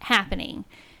not happening.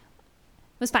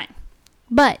 It was fine.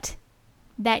 But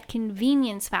that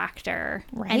convenience factor,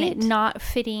 right, and it not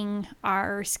fitting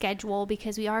our schedule,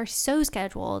 because we are so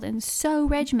scheduled and so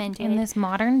regimented in this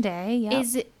modern day,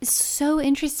 is so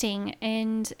interesting.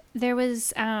 And there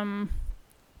was a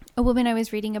woman I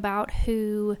was reading about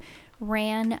who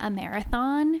ran a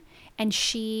marathon, and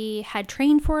she had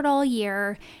trained for it all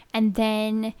year, and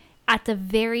then at the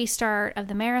very start of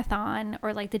the marathon,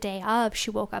 or like the day of, she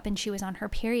woke up and she was on her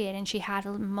period, and she had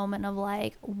a moment of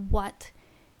like, what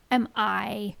am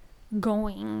I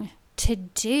going to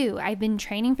do? I've been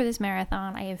training for this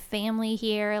marathon. I have family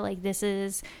here. Like, this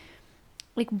is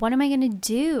like, what am I going to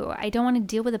do? I don't want to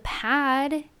deal with a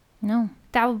pad. No.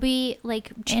 That would be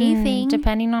like chafing. And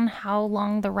depending on how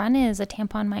long the run is, a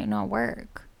tampon might not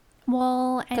work.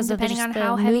 Well, and depending on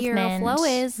how heavy your flow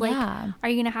is, like, yeah, are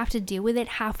you going to have to deal with it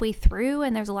halfway through?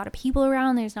 And there's a lot of people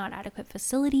around. There's not adequate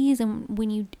facilities.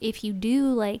 And if you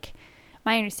do, like,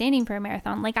 my understanding for a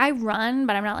marathon, like, I run,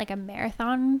 but I'm not like a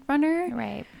marathon runner.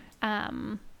 Right.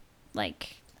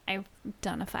 Like, I've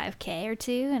done a 5K or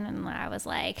two, and then I was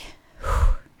like,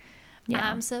 yeah,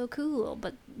 I'm so cool,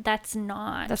 but that's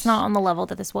not on the level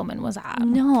that this woman was at.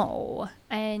 No.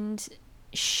 And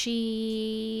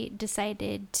she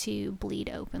decided to bleed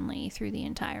openly through the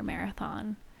entire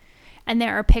marathon. And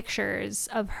there are pictures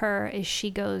of her as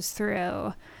she goes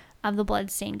through, of the blood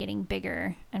stain getting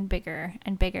bigger and bigger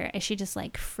and bigger as she just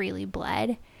like freely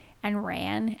bled and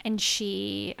ran. And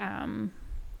she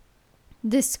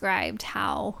described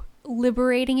how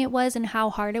liberating it was and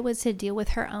how hard it was to deal with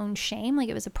her own shame. Like,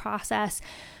 it was a process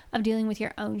of dealing with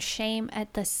your own shame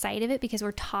at the sight of it, because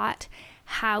we're taught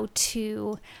how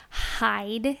to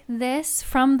hide this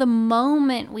from the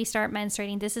moment we start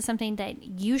menstruating. This is something that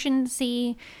you shouldn't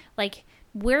see. Like,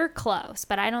 we're close,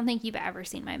 but I don't think you've ever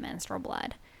seen my menstrual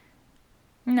blood.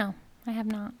 No, I have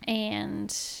not.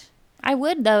 And I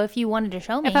would, though, if you wanted to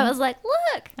show me. If I was like,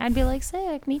 look, I'd be like,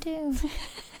 sick, me too.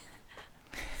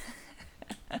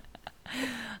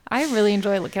 I really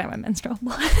enjoy looking at my menstrual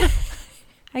blood.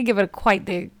 I give it quite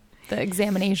the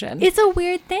examination. It's a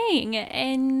weird thing.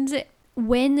 And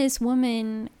when this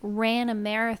woman ran a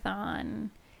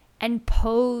marathon and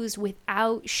posed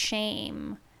without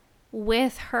shame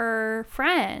with her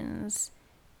friends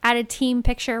at a team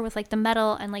picture with like the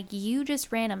medal, and like, you just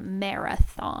ran a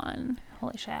marathon.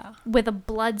 Holy shit. With a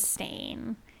blood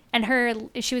stain. And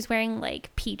she was wearing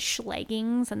like peach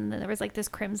leggings, and there was like this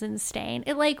crimson stain.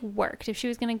 It like worked. If she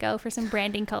was going to go for some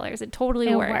branding colors, it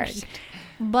totally worked.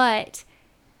 But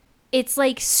it's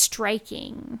like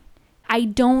striking. I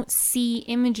don't see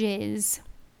images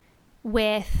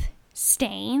with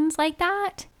stains like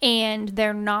that, and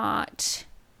they're not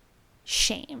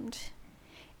shamed.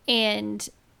 And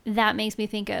that makes me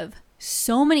think of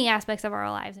so many aspects of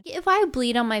our lives. If I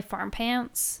bleed on my farm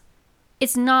pants,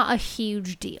 it's not a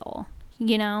huge deal,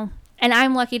 you know? And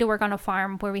I'm lucky to work on a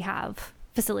farm where we have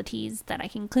facilities that I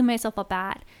can clean myself up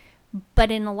at. But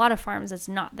in a lot of farms, it's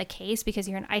not the case, because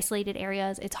you're in isolated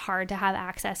areas. It's hard to have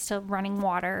access to running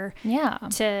water,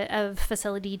 to a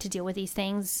facility to deal with these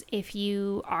things. If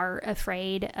you are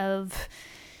afraid of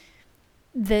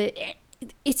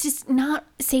it's just not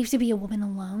safe to be a woman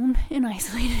alone in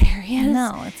isolated areas.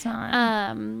 No, it's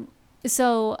not.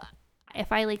 So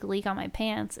if I like leak on my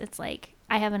pants, it's like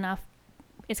I have enough,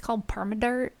 it's called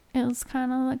permadirt, It was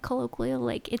kind of like colloquial,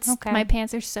 like it's Okay. my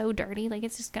pants are so dirty, like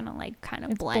it's just gonna like kind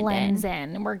of blends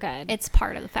in. We're good. It's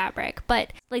part of the fabric.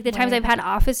 But like the times Right. I've had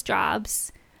office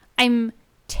jobs, I'm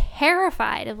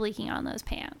terrified of leaking on those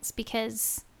pants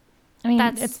because I mean,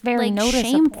 that's, it's very like,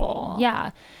 noticeable. shameful.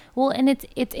 Yeah. Well, and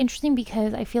it's interesting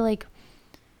because I feel like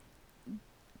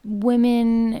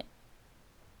women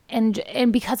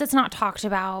and because it's not talked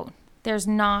about, there's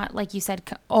not, like you said,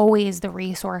 always the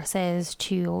resources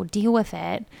to deal with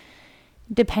it,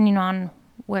 depending on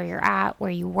where you're at, where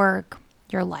you work,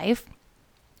 your life.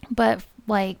 But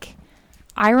like,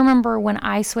 I remember when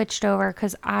I switched over,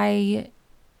 because I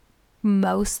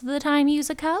most of the time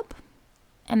use a cup,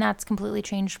 and that's completely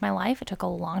changed my life. It took a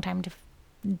long time to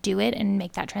do it and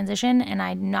make that transition, and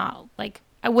I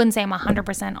wouldn't say I'm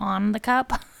 100% on the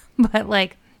cup, but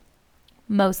like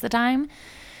most of the time.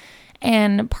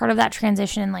 And part of that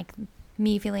transition, like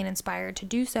me feeling inspired to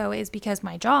do so, is because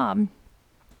my job,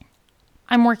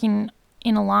 I'm working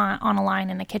on a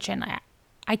line in a kitchen.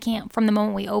 I can't, from the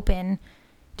moment we open,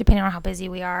 depending on how busy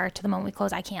we are, to the moment we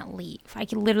close, I can't leave. I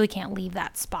literally can't leave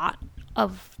that spot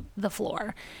of the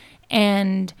floor.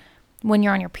 And when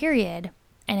you're on your period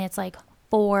and it's like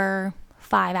 4-5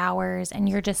 hours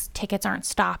and tickets aren't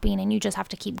stopping and you just have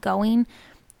to keep going,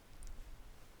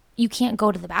 you can't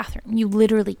go to the bathroom. You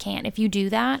literally can't. If you do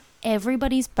that,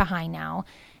 everybody's behind now.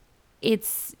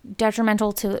 It's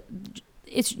detrimental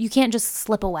you can't just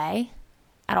slip away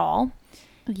at all.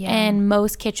 yeah. And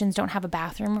most kitchens don't have a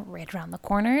bathroom right around the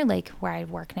corner. Like where I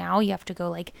work now, you have to go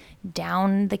like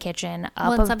down the kitchen,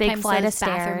 up a big flight of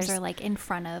bathrooms stairs. are like in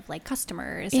front of like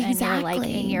customers, Exactly. and you're like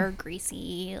in your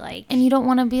greasy like. And you don't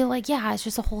want to be like, yeah, it's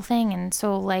just a whole thing. And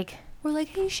so like, we're like,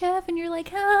 hey chef, and you're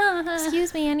like, ah.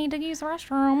 excuse me, I need to use the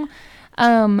restroom.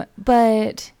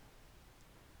 But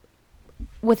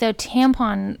with a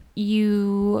tampon,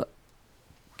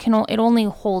 it only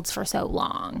holds for so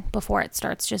long before it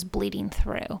starts just bleeding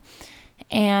through.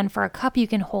 And for a cup, you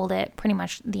can hold it pretty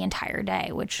much the entire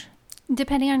day, which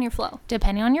Depending on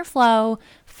your flow.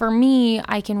 For me,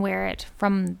 I can wear it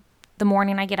from the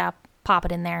morning I get up, pop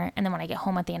it in there, and then when I get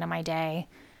home at the end of my day,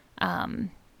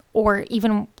 or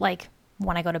even like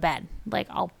when I go to bed, like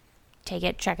I'll take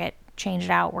it, check it, change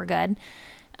it out, we're good.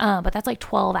 But that's like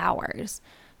 12 hours.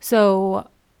 So,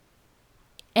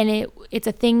 and it's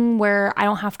a thing where I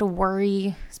don't have to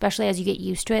worry, especially as you get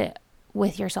used to it,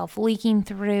 with yourself leaking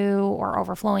through or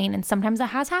overflowing. And sometimes that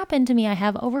has happened to me. I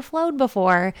have overflowed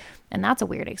before, and that's a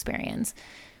weird experience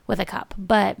with a cup.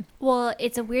 But well,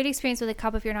 it's a weird experience with a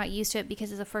cup if you're not used to it,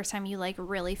 because it's the first time you like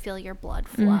really feel your blood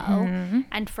flow. Mm-hmm.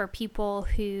 And for people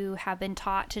who have been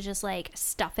taught to just like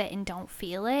stuff it and don't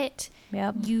feel it,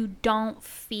 yep. you don't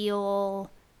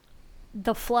feel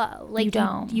the flow. Like you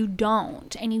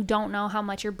don't. And you don't know how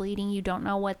much you're bleeding. You don't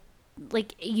know what,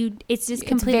 like it's just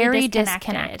completely very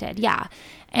disconnected. Yeah.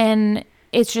 And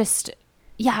it's just,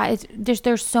 yeah,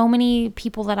 there's so many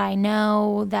people that I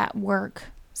know that work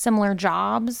similar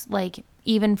jobs, like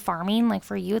even farming. Like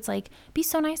for you, it's like, be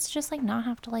so nice to just like not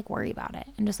have to like worry about it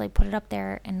and just like put it up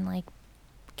there and like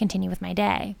continue with my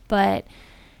day. But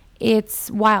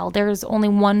it's wild. There's only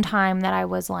one time that I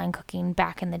was line cooking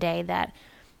back in the day that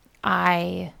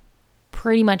I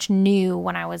pretty much knew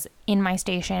when I was in my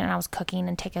station and I was cooking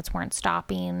and tickets weren't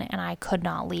stopping and I could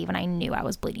not leave, and I knew I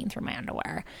was bleeding through my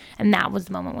underwear. And that was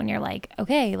the moment when you're like,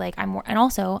 okay, like and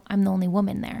also I'm the only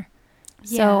woman there.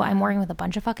 Yeah. So I'm working with a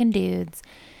bunch of fucking dudes,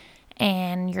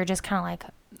 and you're just kind of like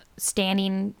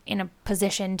standing in a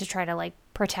position to try to like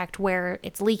protect where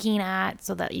it's leaking at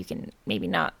so that you can maybe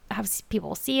not have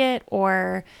people see it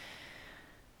or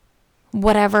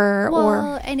whatever.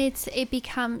 Well, and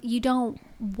you don't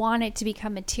want it to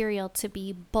become material to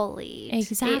be bullied.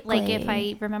 Exactly. Like if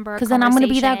I remember, because then I'm going to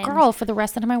be that girl for the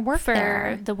rest of the time I work for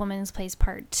there. the Woman's Place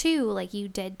Part 2, like you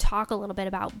did talk a little bit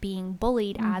about being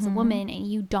bullied as a woman,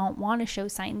 and you don't want to show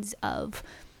signs of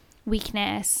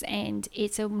weakness, and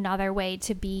it's another way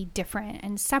to be different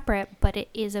and separate. But it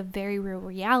is a very real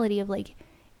reality of like,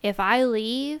 if I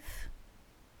leave,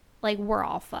 like we're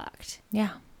all fucked.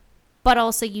 Yeah. But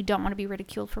also you don't want to be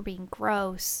ridiculed for being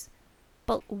gross.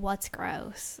 But what's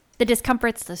gross? The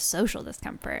discomfort's the social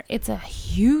discomfort. It's a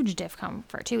huge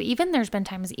discomfort too. Even there's been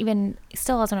times, even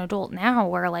still as an adult now,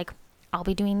 where like I'll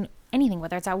be doing anything,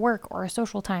 whether it's at work or a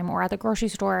social time or at the grocery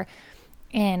store,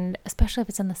 and especially if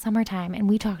it's in the summertime. And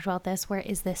we talked about this, where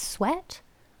is this sweat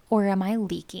or am I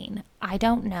leaking? I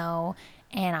don't know.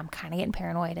 And I'm kind of getting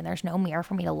paranoid, and there's no mirror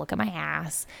for me to look at my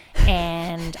ass,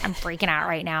 and I'm freaking out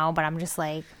right now, but I'm just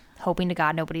like hoping to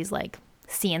God nobody's like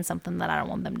seeing something that I don't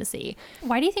want them to see.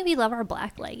 Why do you think we love our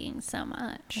black leggings so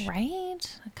much? Right?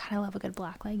 I kind of love a good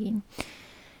black legging.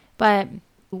 But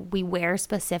We wear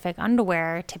specific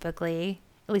underwear typically,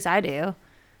 at least I do,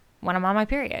 when I'm on my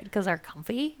period because they're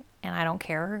comfy and I don't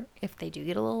care if they do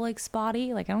get a little like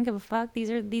spotty. Like I don't give a fuck. These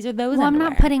are those Well, underwear. I'm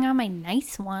not putting on my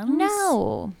nice ones.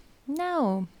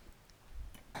 No.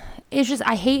 It's just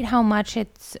I hate how much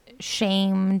it's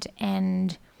shamed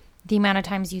and the amount of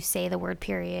times you say the word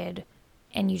period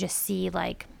and you just see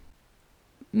like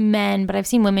men, but I've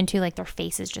seen women too, like their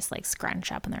faces just like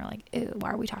scrunch up and they're like, ew,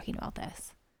 why are we talking about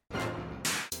this?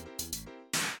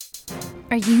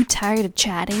 Are you tired of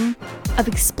chatting? Of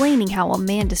explaining how a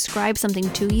man describes something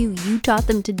to you taught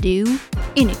them to do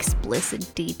in explicit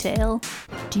detail?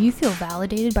 Do you feel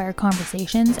validated by our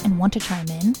conversations and want to chime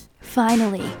in?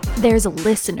 Finally, there's a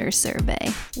listener survey.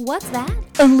 What's that?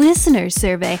 A listener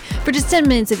survey. For just 10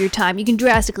 minutes of your time, you can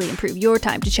drastically improve your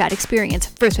time to chat experience.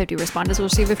 First 50 respondents will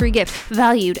receive a free gift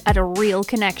valued at a real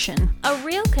connection. A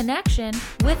real connection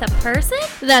with a person?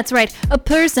 That's right, a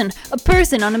person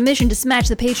on a mission to smash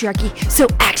the patriarchy. So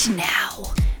act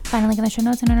now. Find a link in the show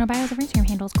notes and in our bios of our Instagram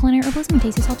handles. Culinary herbalism and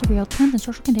tasty salts are real. Terms and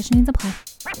social conditionings apply.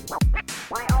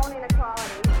 My own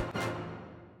inequality.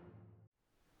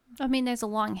 I mean, there's a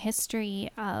long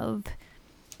history of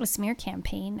a smear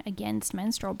campaign against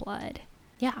menstrual blood.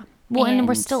 Yeah. Well, and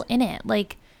we're And- still in it.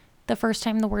 Like, the first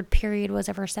time the word period was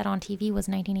ever said on TV was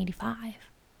 1985.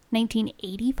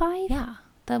 1985? Yeah.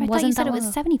 That I thought wasn't you said that it was long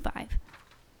ago. 75.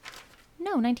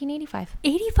 No, 1985.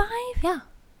 85? Yeah.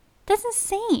 That's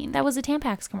insane. That was a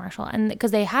Tampax commercial. And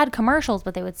because they had commercials,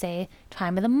 but they would say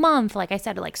time of the month, like I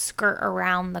said, to like skirt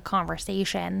around the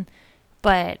conversation.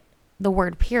 But the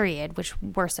word period, which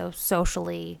we're so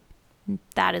socially,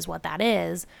 that is what that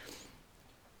is,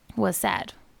 was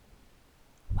said.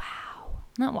 Wow.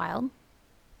 Not wild.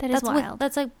 That is That's wild.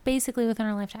 that's like basically within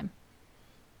our lifetime.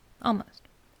 Almost.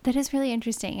 That is really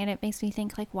interesting. And it makes me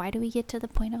think, like, why do we get to the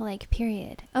point of, like,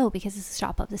 period? Oh, because it's a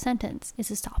stop of the sentence. It's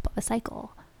a stop of a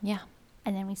cycle. Yeah.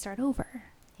 And then we start over.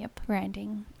 Yep. We're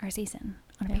ending our season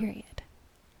on a Yeah. period.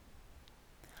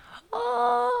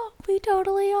 Oh, we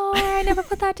totally are. I never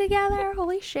put that together.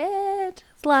 Holy shit.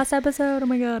 It's the last episode. Oh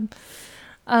my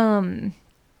god.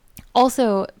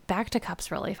 Also, back to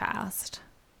cups really fast.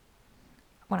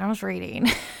 When I was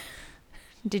reading,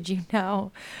 did you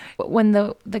know when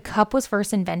the cup was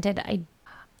first invented,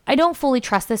 I don't fully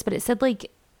trust this, but it said like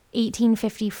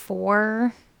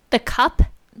 1854. The cup?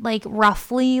 Like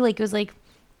roughly, like it was like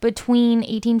between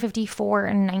 1854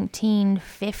 and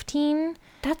 1915.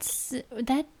 That's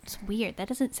weird. That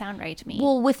doesn't sound right to me.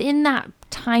 Well, within that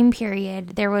time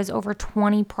period, there was over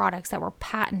 20 products that were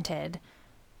patented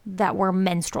that were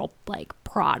menstrual like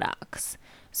products.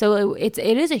 So it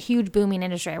is a huge booming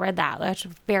industry. I read that. That's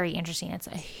very interesting. It's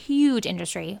a huge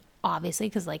industry, obviously,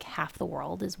 because like half the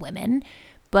world is women.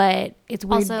 But it's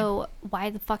weird. also, why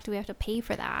the fuck do we have to pay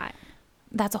for that?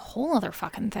 That's a whole other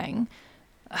fucking thing.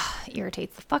 Ugh,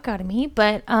 irritates the fuck out of me.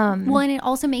 But Well, and it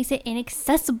also makes it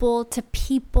inaccessible to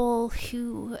people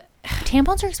who...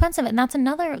 tampons are expensive, and that's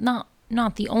another not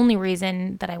the only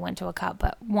reason that I went to a cup,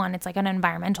 but one, it's like an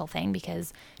environmental thing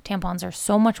because tampons are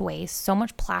so much waste, so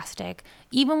much plastic.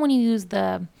 Even when you use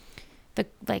the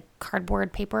like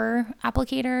cardboard paper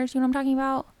applicators, you know what I'm talking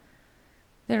about?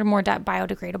 They're more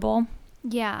biodegradable.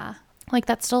 Yeah. Like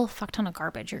that's still a fuck ton of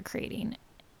garbage you're creating.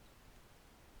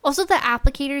 Also, the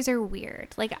applicators are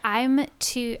weird. Like, I'm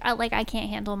too... like, I can't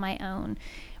handle my own.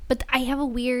 But I have a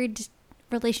weird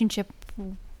relationship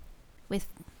with,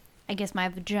 I guess, my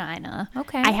vagina.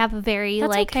 Okay. I have a very, That's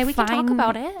like, okay. We can talk fine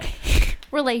about it.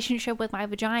 relationship with my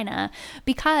vagina.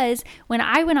 Because when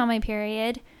I went on my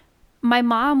period, my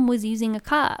mom was using a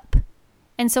cup.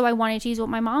 And so I wanted to use what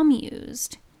my mom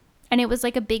used. And it was,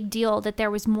 like, a big deal that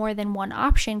there was more than one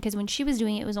option. Because when she was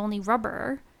doing it, it was only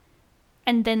rubber.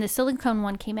 And then the silicone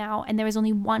one came out, and there was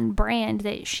only one brand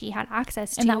that she had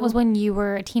access to. And that was when you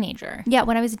were a teenager. Yeah,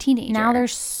 when I was a teenager. Now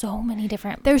there's so many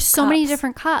different There's so many cups.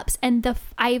 different cups, and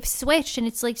I've switched, and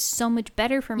it's like so much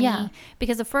better for me. Yeah.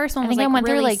 Because the first one I was think like I went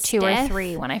really through like 2 or stiff,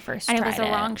 3 when I first and tried it was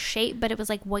the wrong shape, but it was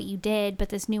like what you did. But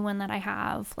this new one that I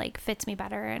have like fits me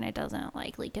better, and it doesn't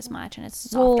like leak as much, and it's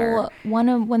softer.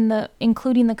 Well,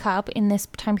 including the cup in this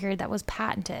time period that was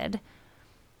patented,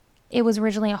 it was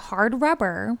originally a hard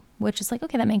rubber, which is like,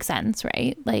 okay, that makes sense,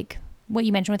 right? Like what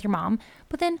you mentioned with your mom.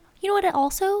 But then, you know what it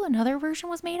also, another version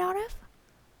was made out of?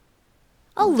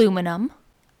 Aluminum.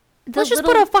 Let's just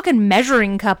put a fucking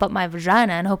measuring cup up my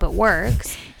vagina and hope it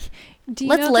works.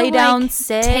 Let's lay down,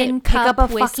 sit, pick up a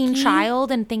fucking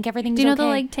child and think everything's okay. Do you know the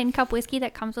like tin cup whiskey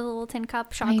that comes with a little tin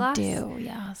cup shot glass? I do,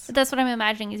 yes. But that's what I'm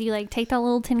imagining is you like take that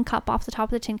little tin cup off the top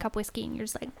of the tin cup whiskey and you're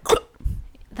just like...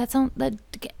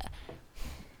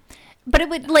 But it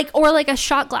would or like a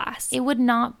shot glass. It would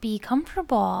not be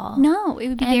comfortable. No, it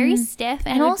would be very And- stiff,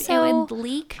 and it also, would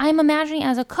leak. I'm imagining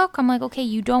as a cook, I'm like, okay,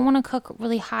 you don't want to cook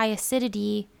really high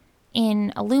acidity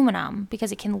in aluminum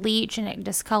because it can leach and it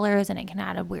discolors and it can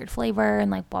add a weird flavor and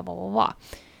like blah, blah, blah, blah.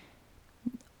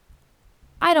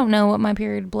 I don't know what my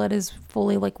period blood is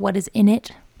fully like, what is in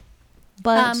it.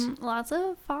 But Lots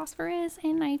of phosphorus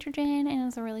and nitrogen, and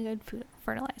it's a really good food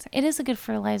fertilizer. it is a good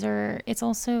fertilizer. It's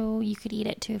also, you could eat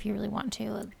it too if you really want to.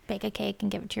 Like, bake a cake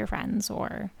and give it to your friends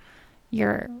or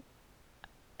your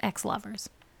ex-lovers.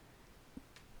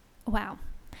 Wow.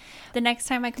 The next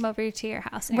time I come over to your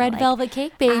house, and Red you're like, velvet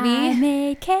cake, baby. I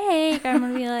made cake. I'm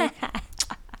gonna be like,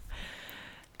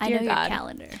 I Dear know your God.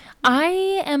 calendar.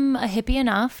 I am a hippie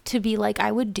enough to be like,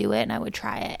 I would do it and I would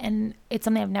try it. And it's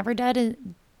something I've never done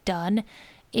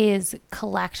is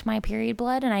collect my period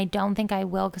blood. And I don't think I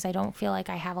will because I don't feel like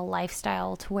I have a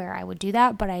lifestyle to where I would do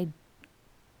that. But I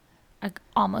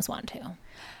almost want to.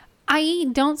 I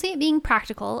don't see it being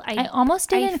practical. I almost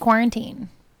did in quarantine.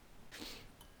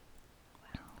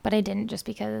 But I didn't just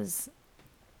because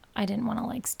I didn't want to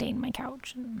like stain my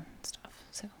couch and stuff.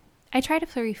 So I try to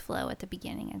free flow at the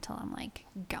beginning until I'm like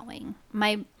going.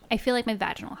 I feel like my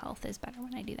vaginal health is better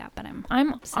when I do that, but I'm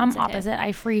sensitive. opposite.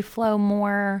 I free flow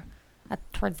more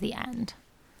towards the end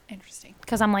Interesting.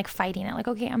 because I'm like fighting it. Like,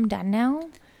 okay, I'm done now.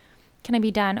 Can I be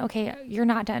done? Okay, you're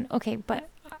not done. Okay, but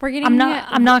We're getting. I'm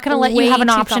not gonna let you way have an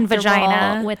too option comfortable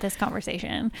vagina. with this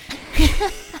conversation.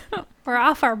 We're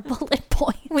off our bullet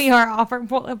points We are off our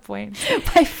bullet points.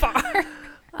 by far.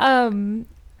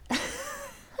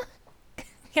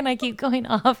 Can I keep going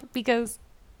off because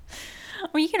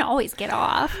Well, you can always get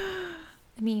off.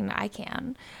 I mean I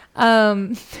can.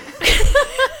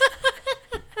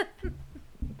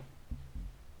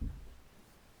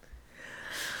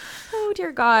 Oh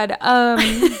dear God. I'm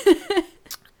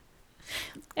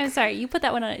sorry, you put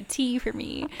that one on a T for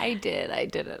me. I did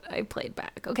it. I played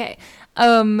back. Okay.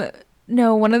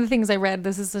 No, one of the things I read,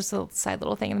 this is just a side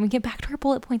little thing, and then we get back to our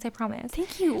bullet points, I promise.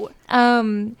 Thank you.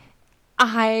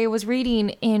 I was reading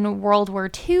in World War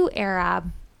II era,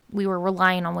 we were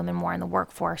relying on women more in the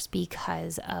workforce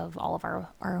because of all of our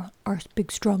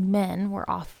big strong men were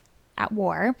off at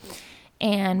war,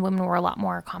 and women were a lot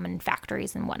more common in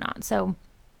factories and whatnot. So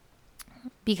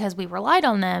because we relied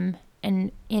on them,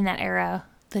 and in that era,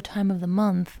 the time of the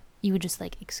month, you would just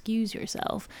like excuse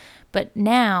yourself. But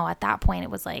now at that point,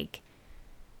 it was like,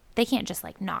 they can't just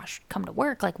like not come to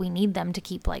work. Like we need them to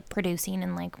keep like producing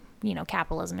and like, you know,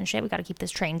 capitalism and shit. We got to keep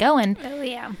this train going. Oh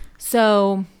yeah.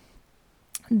 So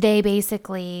they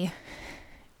basically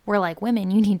were like,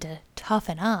 women, you need to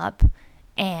toughen up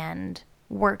and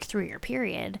work through your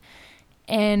period.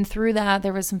 And through that,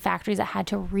 there was some factories that had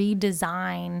to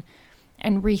redesign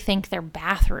and rethink their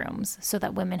bathrooms so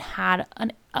that women had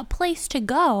a place to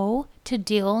go to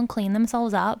deal and clean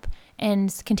themselves up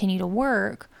and continue to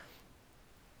work,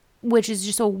 which is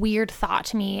just a weird thought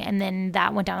to me. And then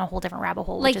that went down a whole different rabbit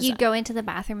hole. Like you go into the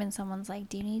bathroom and someone's like,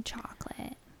 do you need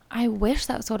chocolate? I wish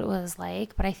that's what it was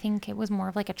like, but I think it was more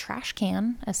of like a trash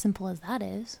can, as simple as that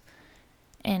is.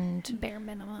 And Bare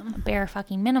minimum. bare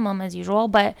fucking minimum as usual.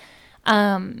 But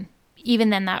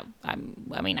even then that, I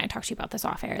mean, I talked to you about this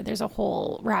off air. There's a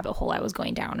whole rabbit hole I was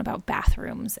going down about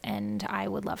bathrooms, and I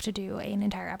would love to do an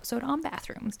entire episode on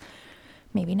bathrooms.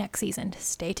 Maybe next season.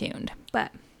 Stay tuned.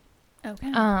 But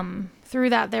Okay. through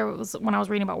that, there was, when I was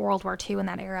reading about World War II in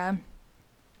that era,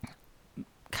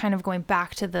 kind of going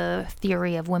back to the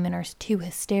theory of women are too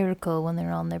hysterical when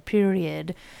they're on their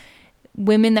period.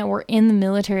 Women that were in the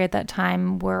military at that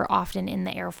time were often in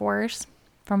the Air Force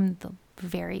from the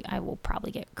I will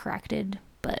probably get corrected,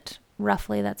 but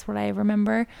roughly that's what I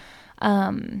remember.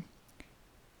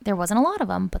 There wasn't a lot of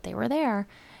them, but they were there.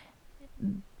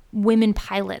 Women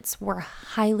pilots were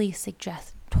highly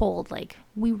told, like,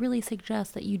 we really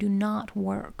suggest that you do not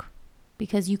work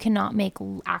because you cannot make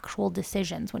actual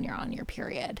decisions when you're on your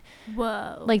period.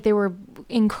 Whoa. Like, they were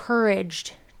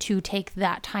encouraged to take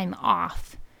that time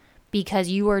off because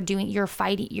you're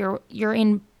fighting, you're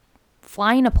in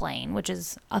flying a plane, which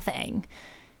is a thing,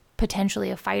 potentially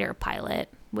a fighter pilot,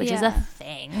 which is a Yeah.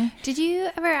 thing. Did you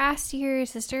ever ask your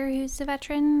sister, who's a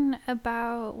veteran,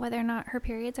 about whether or not her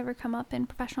periods ever come up in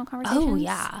professional conversations? Oh,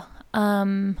 yeah.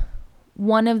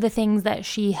 One of the things that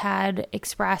she had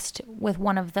expressed with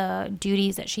one of the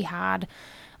duties that she had,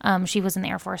 she was in the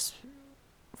Air Force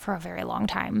for a very long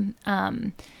time.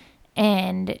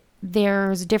 And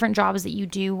there's different jobs that you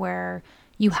do where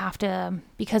you have to,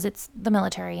 because it's the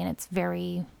military and it's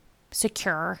very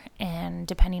secure, and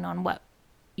depending on what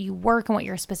you work and what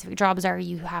your specific jobs are,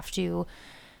 you have to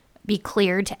be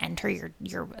cleared to enter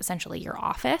your essentially your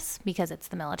office because it's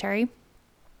the military.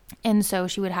 And so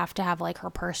she would have to have like her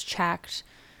purse checked.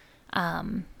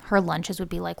 Her lunches would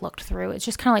be like looked through. It's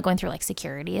just kind of like going through like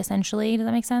security essentially. Does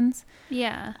that make sense?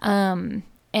 Yeah.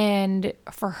 And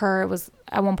for her, it was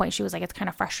at one point she was like, it's kind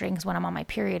of frustrating because when I'm on my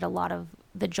period, a lot of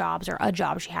the jobs or a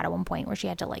job she had at one point where she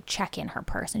had to like check in her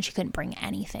purse and she couldn't bring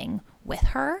anything with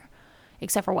her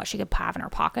except for what she could have in her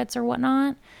pockets or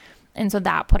whatnot. And so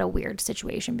that put a weird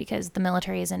situation because the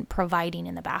military isn't providing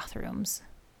in the bathrooms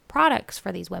products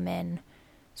for these women.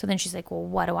 So then she's like, well,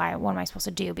 what am I supposed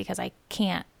to do? Because I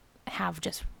can't have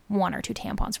just 1 or 2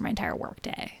 tampons for my entire work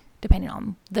day, depending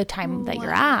on the time that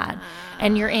you're at.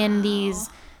 And you're in these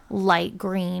light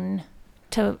green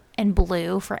and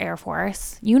blue for Air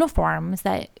Force uniforms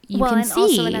that you can see. Well,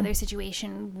 and also another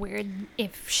situation where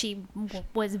if she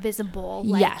was visible,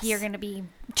 like Yes. you're going to be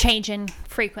changing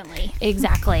frequently.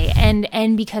 Exactly.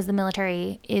 And because the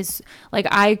military is like,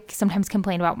 I sometimes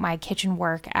complain about my kitchen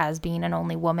work as being an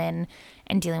only woman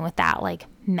and dealing with that like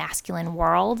masculine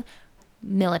world.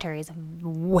 Military is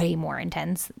way more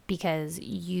intense because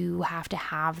you have to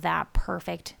have that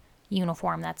perfect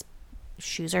uniform that's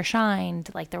shoes are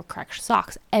shined, like the correct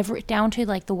socks, down to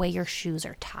like the way your shoes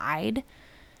are tied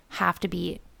have to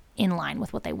be in line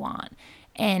with what they want.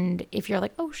 And if you're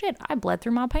like, oh shit, I bled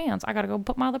through my pants, I gotta go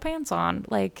put my other pants on,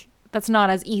 like that's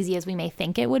not as easy as we may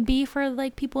think it would be for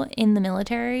like people in the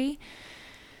military.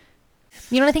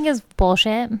 You know what I think is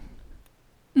bullshit?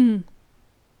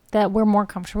 That we're more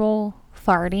comfortable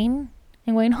farting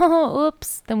and going, oh,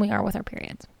 oops, than we are with our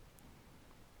periods.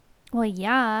 Well,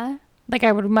 yeah. Like,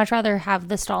 I would much rather have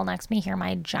the stall next to me hear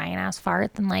my giant ass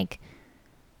fart than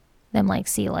them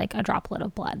see like a droplet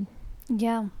of blood.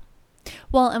 Yeah.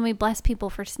 Well, and we bless people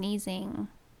for sneezing.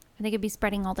 I think it'd be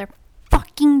spreading all their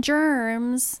fucking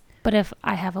germs. But if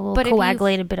I have a little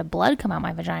coagulated bit of blood come out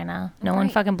my vagina, no one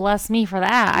Right. fucking bless me for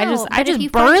that. No, I but if just you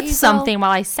fart, birthed you go, something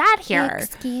while I sat here.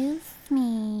 Excuse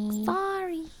me.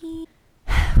 Sorry.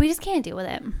 We just can't deal with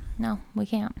it. No, we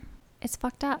can't. It's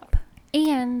fucked up.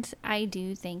 And I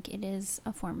do think it is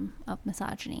a form of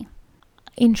misogyny.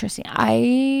 Interesting.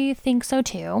 I think so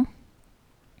too.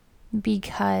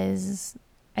 Because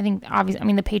I think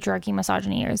obviously, the patriarchy,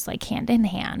 misogyny is like hand in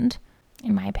hand,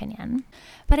 in my opinion.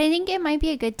 But I think it might be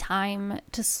a good time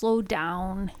to slow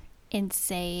down and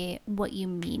say what you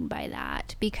mean by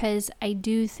that. Because I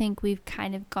do think we've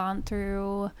kind of gone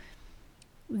through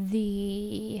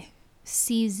the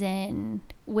season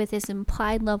with this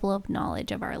implied level of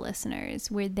knowledge of our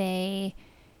listeners where they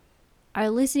are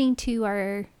listening to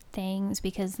our things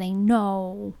because they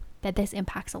know that this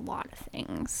impacts a lot of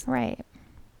things. Right.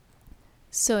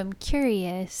 So I'm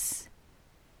curious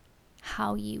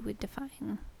how you would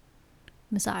define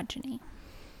misogyny.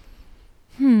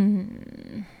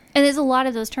 And there's a lot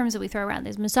of those terms that we throw around.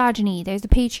 There's misogyny, there's the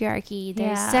patriarchy,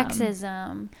 there's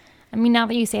sexism. Now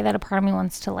that you say that, a part of me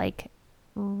wants to like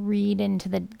read into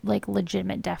the like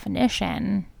legitimate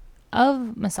definition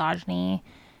of misogyny,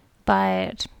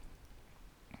 but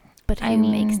who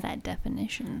makes that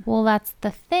definition? Well, that's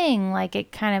the thing. Like,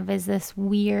 it kind of is this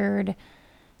weird.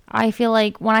 I feel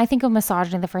like when I think of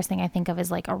misogyny, the first thing I think of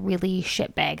is like a really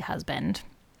shitbag husband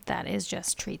that is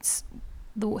just treats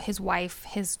his wife,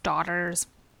 his daughters,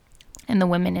 and the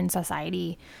women in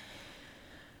society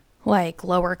like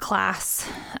lower class,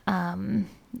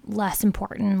 less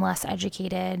important, less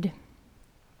educated.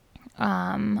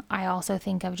 I also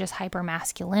think of just hyper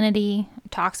masculinity,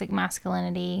 toxic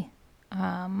masculinity.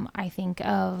 I think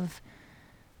of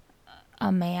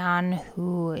a man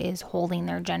who is holding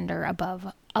their gender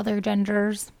above other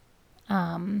genders,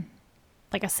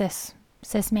 like a cis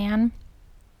man.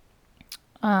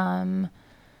 The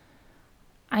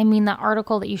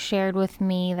article that you shared with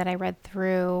me that I read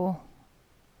through,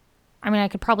 I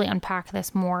could probably unpack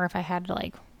this more if I had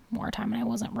like more time and I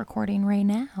wasn't recording right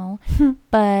now,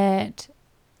 but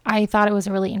I thought it was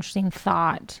a really interesting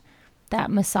thought that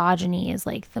misogyny is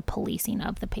like the policing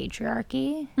of the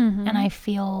patriarchy. And I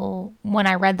feel when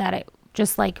I read that, it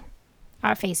just like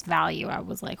at face value, I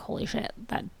was like, holy shit,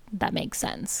 that makes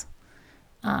sense.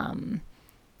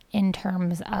 In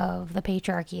terms of the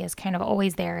patriarchy is kind of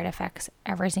always there. It affects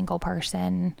every single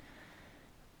person,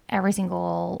 I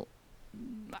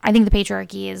think the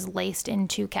patriarchy is laced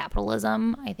into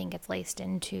capitalism. I think it's laced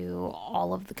into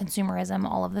all of the consumerism,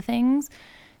 all of the things.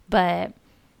 But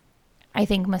I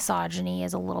think misogyny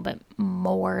is a little bit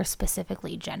more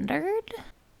specifically gendered.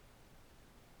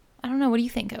 I don't know. What do you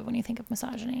think of when you think of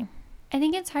misogyny? I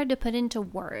think it's hard to put into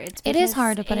words. It is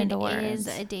hard to put into words. It is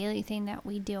a daily thing that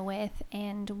we deal with.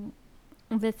 And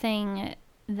the thing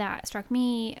that struck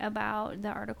me about the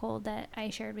article that I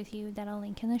shared with you that I'll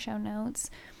link in the show notes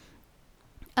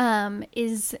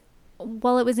is,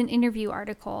 well, it was an interview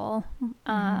article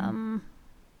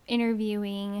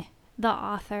interviewing the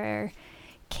author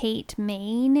Kate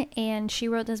Main, and she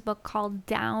wrote this book called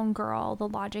Down Girl, The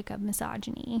Logic of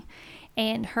Misogyny.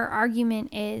 And her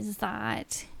argument is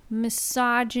that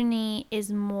misogyny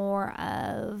is more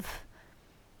of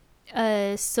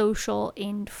a social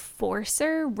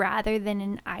enforcer rather than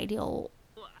an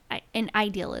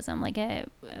idealism, like a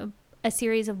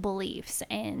series of beliefs.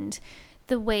 And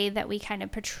the way that we kind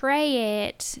of portray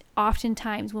it,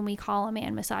 oftentimes when we call a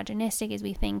man misogynistic, is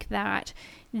we think that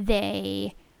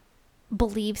they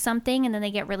believe something and then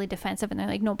they get really defensive and they're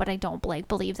like, no, but I don't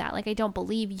believe that. Like, I don't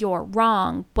believe you're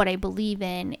wrong. What I believe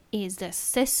in is the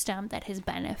system that has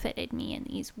benefited me in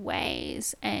these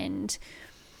ways. And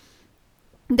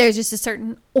there's just a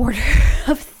certain order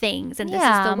of things, and this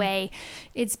is the way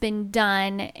it's been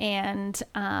done. And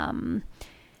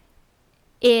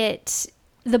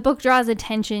the book draws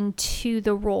attention to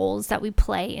the roles that we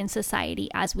play in society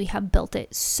as we have built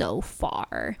it so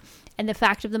far. And the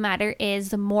fact of the matter is,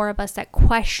 the more of us that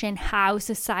question how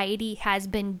society has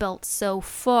been built so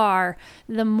far,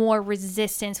 the more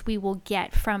resistance we will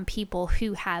get from people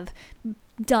who have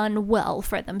done well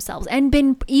for themselves, and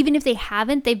been, even if they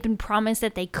haven't, they've been promised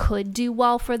that they could do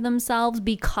well for themselves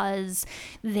because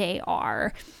they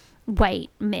are white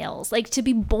males. Like, to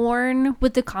be born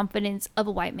with the confidence of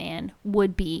a white man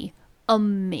would be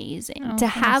amazing. To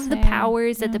have the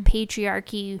powers that the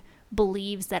patriarchy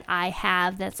believes that I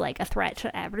have, that's like a threat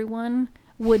to everyone,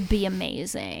 would be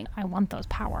amazing. I want those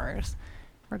powers,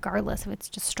 regardless of its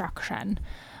destruction.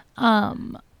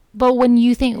 But when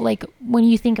you think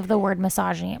of the word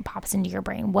misogyny, it pops into your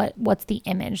brain. What's the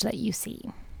image that you see?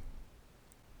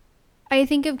 I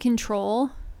think of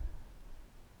control.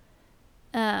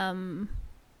 And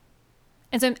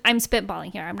so I'm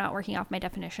spitballing here. I'm not working off my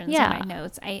definitions or my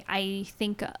notes. I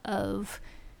think of...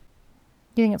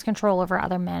 Do you think it's control over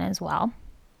other men as well?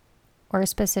 Or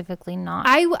specifically not?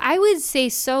 I would say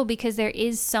so, because there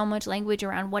is so much language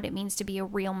around what it means to be a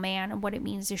real man and what it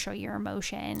means to show your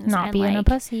emotions. Not being a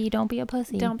pussy. Don't be a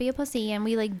pussy. Don't be a pussy. And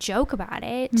we like joke about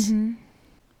it. Mm-hmm.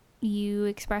 You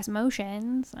express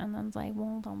emotions, and then it's like,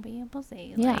 well, don't be a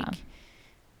pussy. Yeah. Like,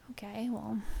 okay,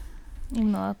 well...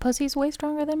 Even though a pussy's way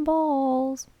stronger than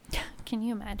balls. Can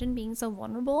you imagine being so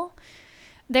vulnerable?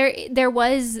 There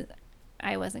was...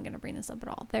 I wasn't going to bring this up at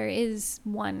all. There is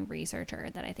one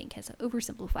researcher that I think has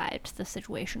oversimplified the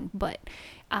situation, but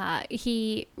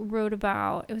he wrote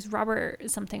about, it was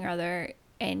Robert something or other,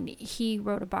 and he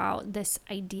wrote about this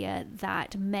idea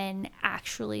that men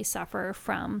actually suffer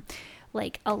from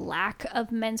like a lack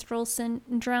of menstrual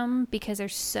syndrome because they're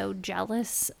so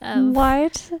jealous of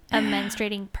a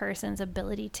menstruating person's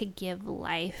ability to give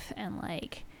life and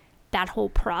like that whole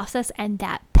process and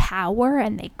that power,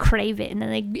 and they crave it, and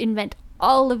then they invent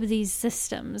all of these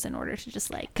systems in order to just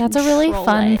like that's a really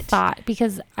fun thought,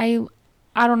 because I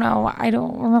don't know, I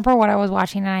don't remember what I was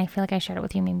watching, and I feel like I shared it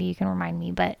with you. Maybe you can remind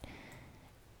me, but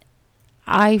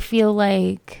I feel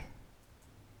like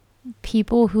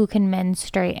people who can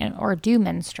menstruate or do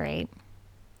menstruate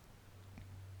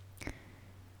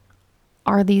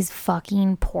are these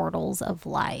fucking portals of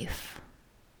life.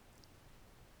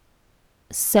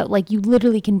 So like, you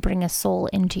literally can bring a soul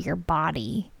into your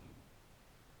body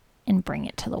and bring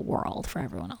it to the world for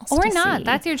everyone else or to not see.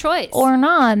 That's your choice. Or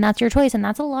not, and that's your choice, and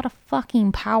that's a lot of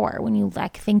fucking power when you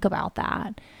like think about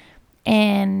that.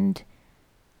 And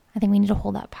I think we need to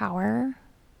hold that power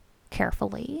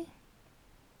carefully,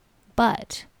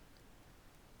 but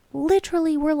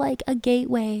literally we're like a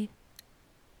gateway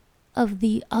of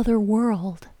the other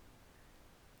world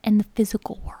and the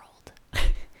physical world.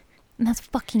 And that's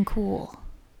fucking cool.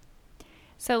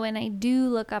 So when I do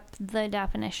look up the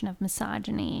definition of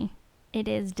misogyny, it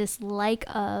is dislike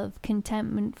of,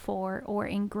 contentment for, or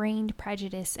ingrained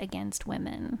prejudice against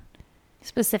women.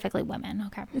 Specifically women,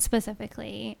 okay.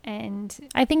 Specifically. And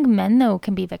I think men, though,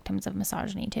 can be victims of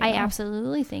misogyny, too. I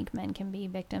absolutely think men can be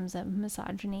victims of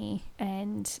misogyny,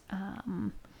 and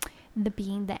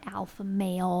being the alpha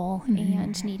male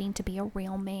and needing to be a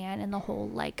real man, and the whole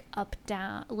like up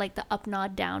down, like the up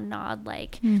nod down nod,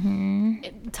 like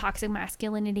toxic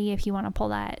masculinity, if you want to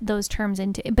pull those terms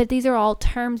into it. But these are all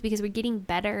terms because we're getting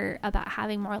better about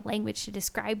having more language to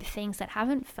describe things that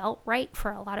haven't felt right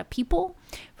for a lot of people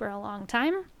for a long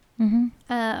time.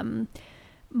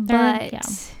 But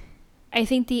I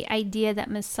think the idea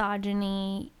that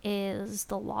misogyny is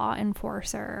the law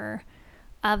enforcer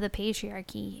of the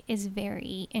patriarchy is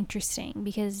very interesting,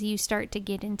 because you start to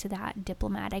get into that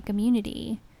diplomatic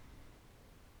immunity.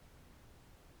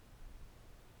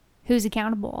 Who's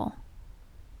accountable?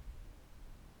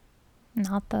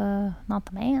 Not the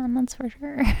man, that's for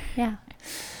sure. Yeah.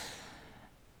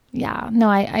 Yeah, no,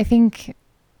 I think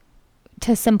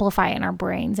to simplify it in our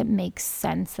brains, it makes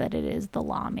sense that it is the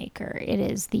lawmaker, it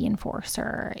is the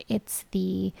enforcer, it's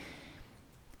the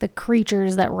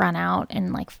creatures that run out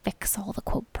and like fix all the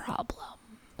quote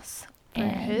problems. For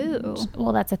who?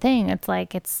 Well, that's the thing. It's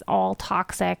like it's all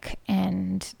toxic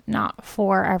and not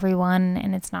for everyone,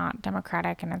 and it's not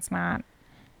democratic, and it's not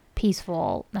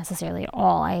peaceful necessarily at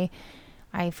all. I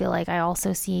feel like I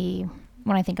also see,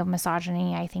 when I think of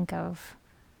misogyny, I think of,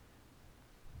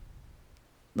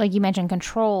 like you mentioned,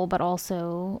 control, but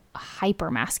also hyper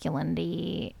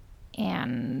masculinity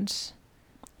and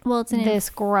Well, it's this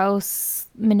gross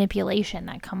manipulation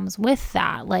that comes with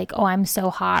that. Like, oh, I'm so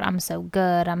hot, I'm so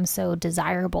good, I'm so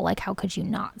desirable. Like, how could you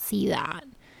not see that?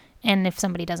 And if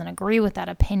somebody doesn't agree with that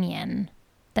opinion,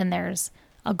 then there's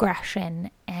aggression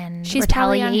and she's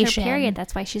retaliation. probably on her period.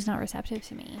 That's why she's not receptive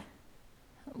to me.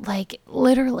 Like,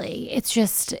 literally, it's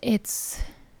just, it's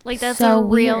Like, that's so a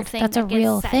real weird. thing. That's a that gets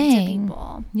real said thing. To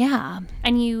people. Yeah.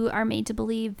 And you are made to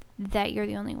believe that you're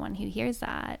the only one who hears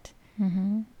that.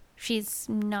 Mm-hmm. She's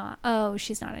not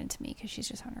into me because she's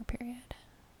just on her period.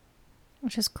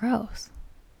 Which is gross.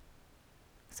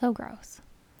 So gross.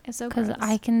 It's so Because gross.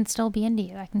 I can still be into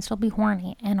you. I can still be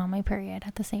horny and on my period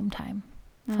at the same time.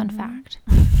 Fun fact.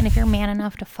 And if you're man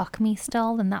enough to fuck me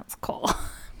still, then that's cool.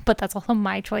 But that's also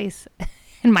my choice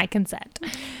and my consent.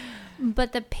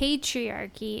 But the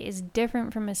patriarchy is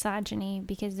different from misogyny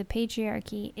because the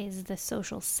patriarchy is the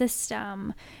social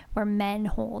system where men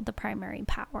hold the primary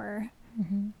power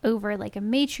over like a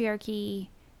matriarchy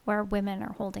where women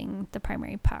are holding the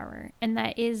primary power. And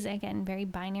that is, again, very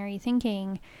binary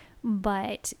thinking,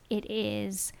 but it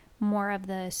is more of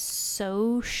the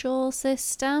social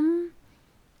system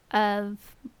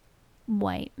of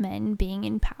white men being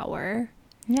in power.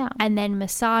 Yeah. And then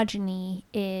misogyny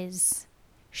is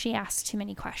she asks too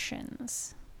many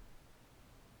questions.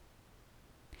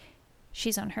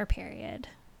 She's on her period.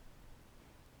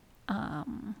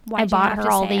 I bought her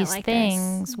all these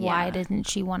things. Why Yeah. didn't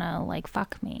she want to like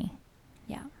fuck me?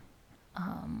 Yeah.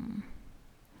 I mean,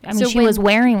 So she when- was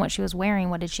wearing what she was wearing.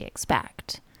 What did she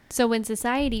expect? So when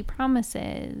society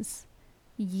promises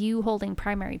you holding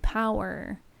primary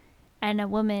power and a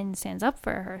woman stands up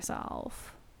for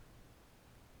herself,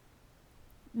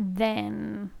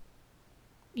 then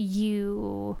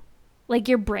you, like,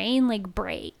 your brain like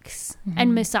breaks,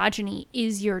 and misogyny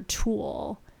is your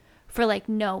tool for like,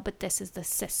 no, but this is the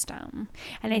system.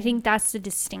 And I think that's the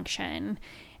distinction.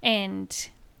 And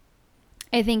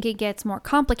I think it gets more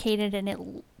complicated and it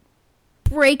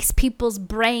breaks people's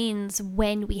brains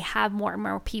when we have more and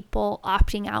more people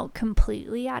opting out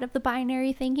completely out of the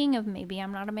binary thinking of maybe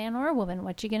I'm not a man or a woman.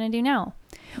 What you gonna do now?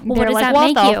 Well, what does that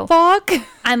make you? Fuck?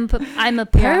 I'm a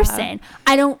person.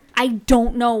 I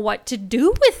don't know what to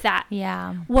do with that.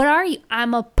 Yeah. What are you?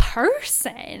 I'm a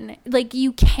person. Like,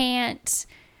 you can't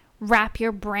wrap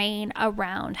your brain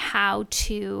around how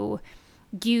to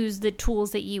use the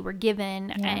tools that you were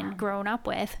given and grown up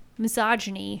with.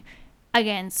 Misogyny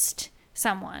against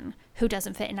someone who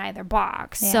doesn't fit in either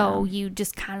box. Yeah. So you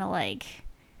just kind of like,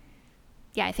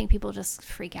 yeah, I think people just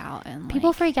freak out. And People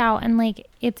like, freak out, and like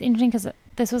it's interesting because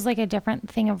this was like a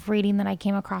different thing of reading that I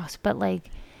came across, but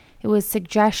like it was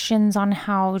suggestions on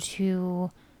how to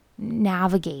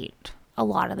navigate a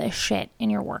lot of this shit in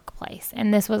your workplace.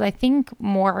 And this was, I think,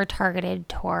 more targeted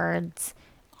towards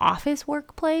office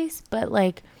workplace, but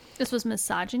like this was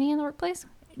misogyny in the workplace.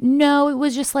 no, it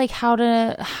was just like how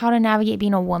to navigate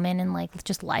being a woman and like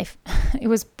just life. It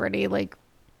was pretty like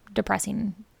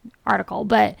depressing article,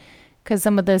 but because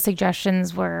some of the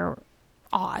suggestions were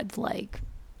odd, like,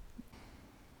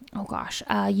 oh gosh,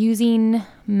 using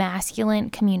masculine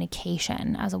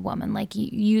communication as a woman, like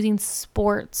using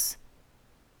sports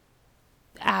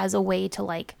as a way to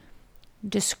like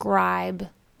describe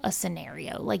a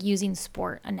scenario, like using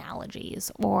sport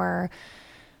analogies, or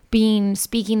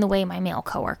speaking the way my male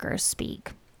coworkers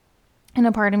speak. And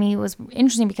a part of me was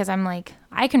interesting because I'm like,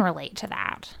 I can relate to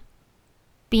that.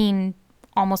 Being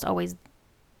almost always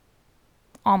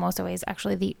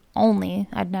actually the only,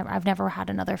 I've never had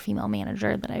another female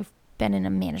manager that I've been in a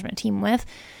management team with,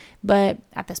 but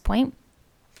at this point,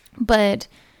 but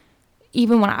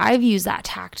even when I've used that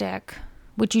tactic,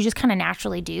 which you just kind of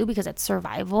naturally do because it's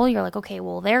survival, you're like, okay,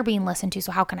 well, they're being listened to,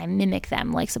 so how can I mimic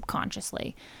them, like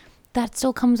subconsciously? That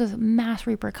still comes with mass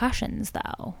repercussions,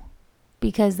 though,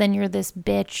 because then you're this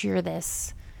bitch, you're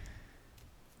this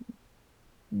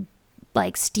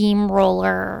like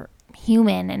steamroller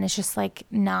human, and it's just like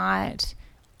not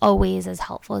always as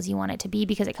helpful as you want it to be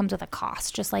because it comes with a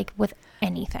cost, just like with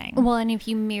anything. Well, and if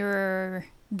you mirror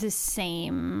the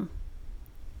same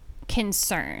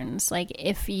concerns, like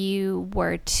if you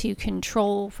were to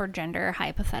control for gender,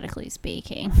 hypothetically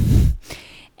speaking,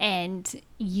 and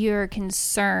you're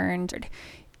concerned,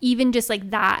 even just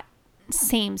like that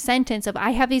same sentence of,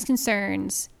 I have these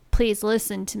concerns, please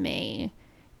listen to me,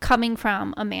 coming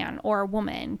from a man or a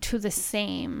woman to the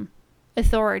same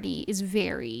authority is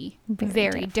very,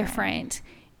 very different.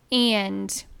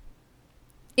 And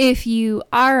if you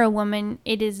are a woman,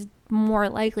 it is more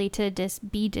likely to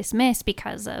be dismissed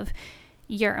because of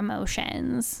your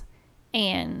emotions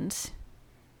and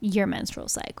your menstrual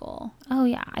cycle. Oh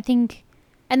yeah, I think,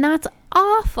 and that's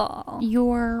awful.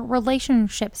 Your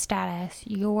relationship status,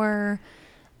 your,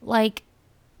 like,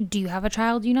 do you have a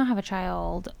child? Do you not have a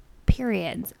child?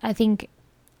 Periods. I think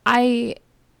I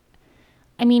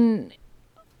mean,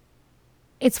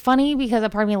 it's funny because a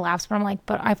part of me laughs, but I'm like,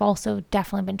 but I've also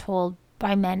definitely been told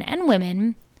by men and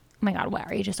women, oh my God, what,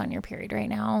 are you just on your period right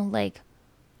now? Like,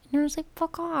 and you're just like,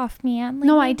 fuck off, man. Like,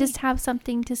 no, I just have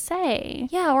something to say.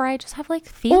 Yeah, or I just have like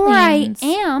feelings. Or I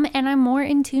am, and I'm more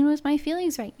in tune with my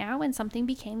feelings right now when something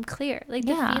became clear. Like,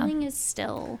 the feeling is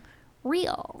still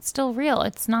real. Still real.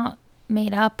 It's not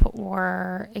made up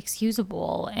or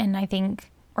excusable. And I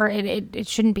think, or it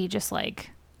shouldn't be just like,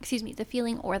 excuse me, the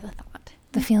feeling or the thought.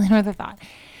 The feeling or the thought.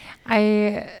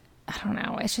 I don't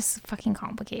know. It's just fucking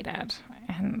complicated.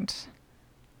 And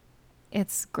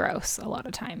it's gross a lot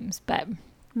of times. But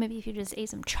maybe if you just ate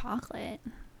some chocolate.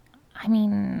 I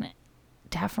mean,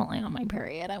 definitely on my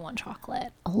period, I want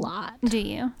chocolate a lot. Do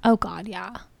you? Oh, God,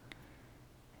 yeah.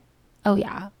 Oh,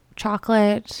 yeah.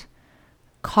 Chocolate,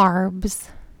 carbs,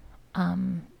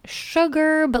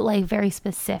 sugar, but like very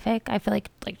specific. I feel like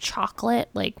chocolate,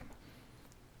 like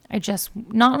I just,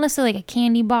 not necessarily like a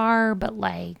candy bar, but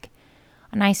like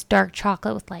a nice dark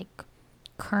chocolate with like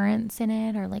currants in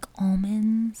it or like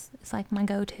almonds is like my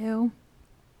go-to.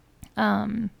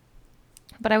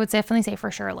 But I would definitely say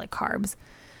for sure like carbs.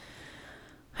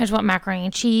 I just want macaroni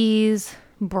and cheese,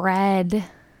 bread,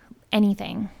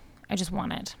 anything. I just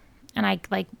want it. And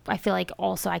I feel like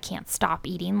also I can't stop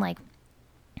eating, like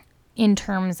in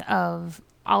terms of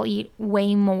I'll eat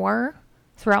way more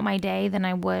throughout my day than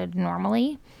I would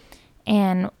normally.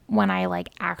 And when I like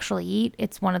actually eat,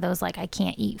 it's one of those like I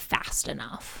can't eat fast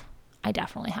enough. I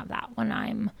definitely have that when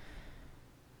I'm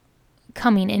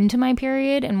coming into my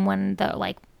period and when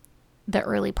the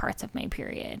early parts of my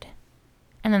period.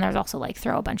 And then there's also like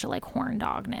throw a bunch of like horn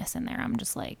dogness in there. I'm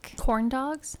just like, corn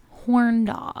dogs? Horn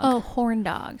dog. Oh, horn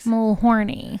dogs. I'm a little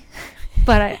horny.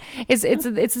 But it's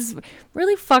this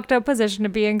really fucked up position to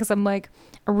be in because I'm like,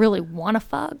 I really want to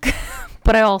fuck,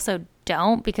 but I also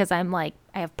don't because I'm like,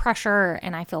 I have pressure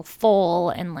and I feel full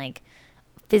and like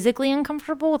physically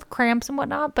uncomfortable with cramps and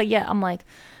whatnot. But yeah, I'm like,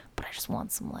 but I just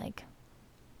want some like,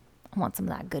 I want some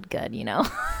of that good, you know?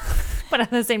 But at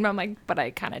the same time, I'm like, but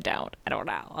I kind of don't. I don't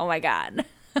know. Oh my God.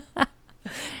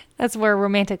 That's where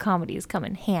romantic comedies come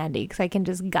in handy because I can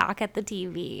just gawk at the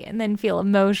TV and then feel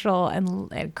emotional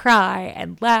and cry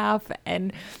and laugh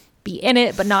and be in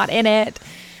it but not in it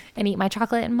and eat my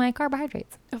chocolate and my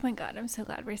carbohydrates. Oh my God, I'm so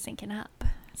glad we're syncing up.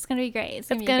 It's going to be great. It's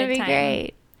going to be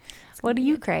great. What do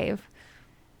you crave?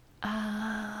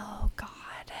 Oh God.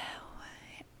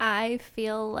 I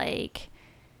feel like,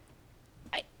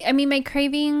 I mean, my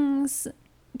cravings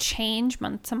change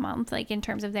month to month, like in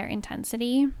terms of their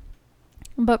intensity.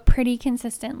 But pretty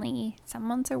consistently, some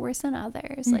months are worse than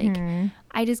others. Mm-hmm. Like,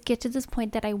 I just get to this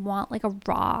point that I want like a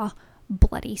raw,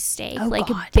 bloody steak, like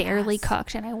God, barely yes.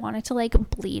 cooked, and I want it to like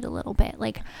bleed a little bit.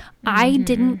 Like, I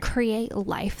didn't create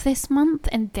life this month,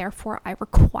 and therefore I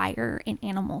require an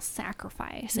animal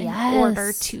sacrifice in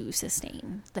order to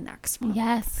sustain the next month.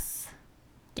 Yes,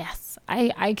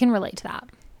 I can relate to that.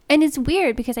 And it's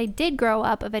weird because I did grow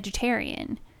up a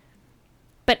vegetarian,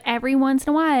 but every once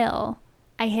in a while,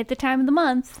 I hit the time of the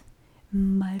month,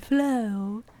 my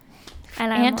Flo.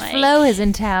 And I'm Aunt like, Flo is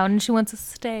in town and she wants a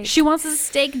steak. She wants a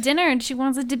steak dinner and she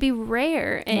wants it to be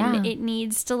rare. And it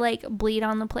needs to like bleed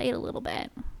on the plate a little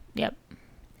bit. Yep.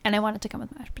 And I want it to come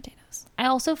with mashed potatoes. I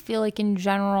also feel like in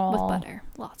general. With butter.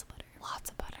 Lots of butter.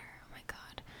 Lots of butter. Oh my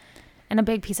God. And a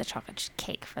big piece of chocolate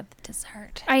cake for the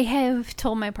dessert. I have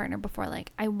told my partner before,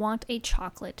 like, I want a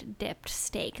chocolate dipped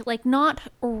steak. Like, not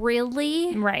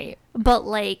really. Right. But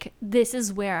like, this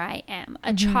is where I am.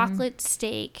 A chocolate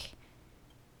steak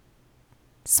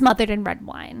smothered in red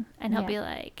wine. And he'll be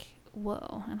like,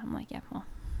 whoa. And I'm like, yeah, well,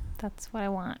 that's what I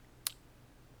want.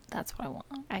 That's what I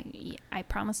want. I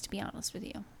promise to be honest with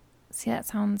you. See, that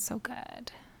sounds so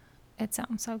good. It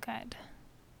sounds so good.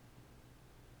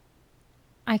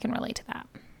 I can relate to that.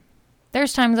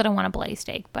 There's times that I want a bloody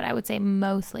steak, but I would say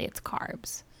mostly it's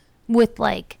carbs. With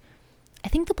like, I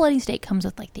think the bloody steak comes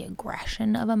with like the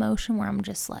aggression of emotion where I'm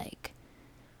just like,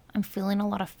 I'm feeling a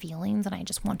lot of feelings and I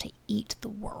just want to eat the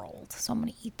world. So I'm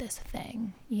going to eat this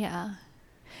thing. Yeah.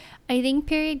 I think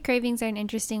period cravings are an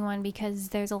interesting one because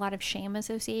there's a lot of shame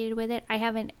associated with it. I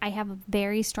have a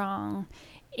very strong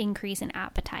increase in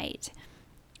appetite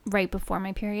right before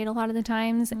my period a lot of the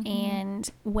times. And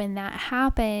when that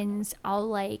happens, I'll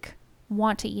like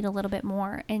want to eat a little bit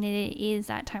more. And it is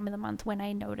that time of the month when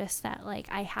I notice that like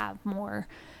I have more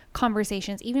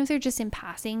conversations, even if they're just in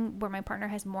passing, where my partner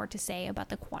has more to say about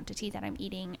the quantity that I'm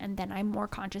eating, and then I'm more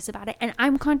conscious about it, and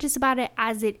I'm conscious about it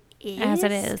as it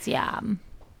is, yeah.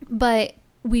 But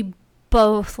we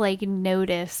both like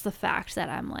notice the fact that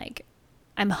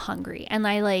I'm hungry and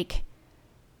I like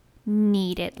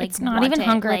need it. Like, it's not even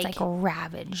hunger, like, it's like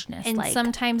ravageness. and like,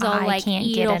 sometimes I'll like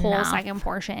eat a whole enough. second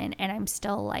portion and I'm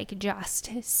still like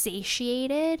just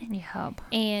satiated. Yep.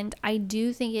 And I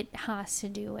do think it has to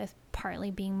do with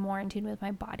partly being more in tune with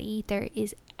my body. There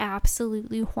is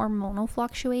absolutely hormonal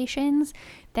fluctuations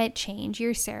that change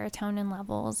your serotonin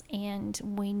levels. And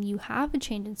when you have a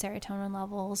change in serotonin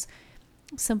levels,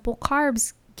 simple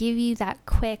carbs give you that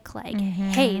quick, like,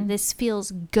 hey, this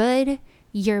feels good.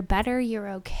 You're better. You're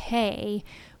okay.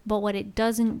 But what it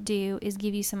doesn't do is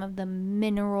give you some of the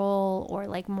mineral or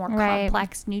like more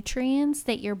complex nutrients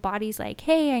that your body's like,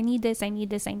 hey, I need this. I need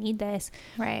this. I need this.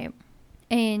 Right.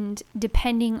 And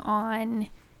depending on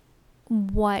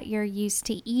what you're used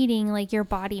to eating, like your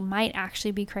body might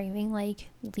actually be craving like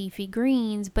leafy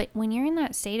greens. But when you're in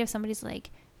that state of somebody's like,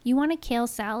 you want a kale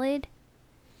salad?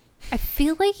 I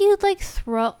feel like you'd like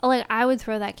I would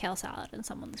throw that kale salad in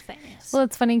someone's face. Well,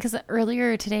 it's funny because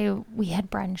earlier today we had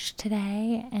brunch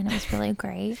today and it was really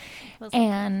great.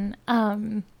 And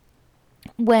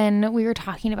when we were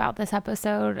talking about this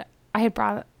episode, I had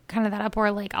brought kind of that up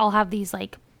where like I'll have these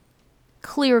like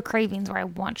clear cravings where I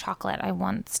want chocolate, I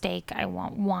want steak, I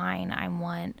want wine, I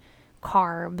want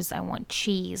carbs, I want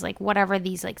cheese, like whatever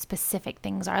these like specific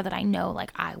things are that I know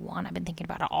like I want. I've been thinking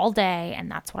about it all day and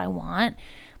that's what I want.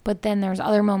 But then there's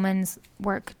other moments,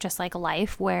 work just like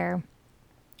life, where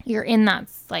you're in that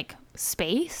like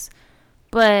space,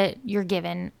 but you're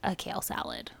given a kale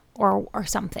salad or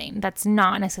something that's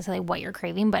not necessarily what you're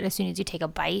craving. But as soon as you take a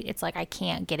bite, it's like I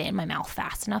can't get it in my mouth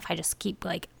fast enough. I just keep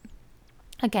like,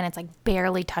 again, it's like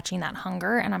barely touching that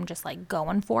hunger and I'm just like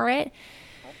going for it.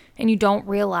 And you don't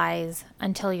realize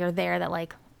until you're there that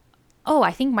like, oh,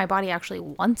 I think my body actually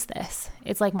wants this.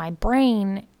 It's like my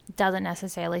brain doesn't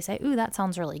necessarily say, ooh, that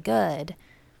sounds really good,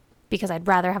 because I'd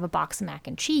rather have a box of mac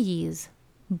and cheese,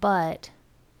 but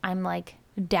I'm like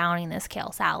downing this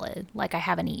kale salad like I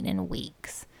haven't eaten in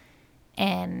weeks.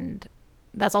 And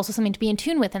that's also something to be in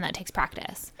tune with, and that takes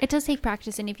practice. It does take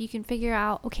practice. And if you can figure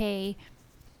out, okay,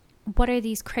 what are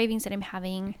these cravings that I'm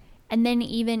having? And then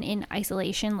even in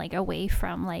isolation, like away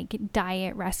from like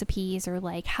diet recipes or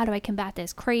like how do I combat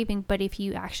this craving, but if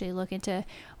you actually look into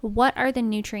what are the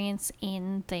nutrients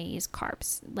in these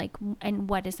carbs, like, and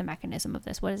what is the mechanism of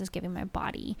this, what is this giving my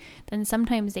body, then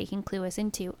sometimes they can clue us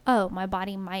into, oh, my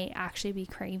body might actually be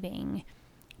craving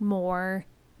more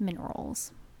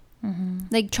minerals.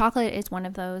 Like chocolate is one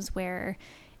of those where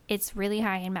it's really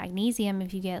high in magnesium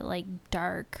if you get like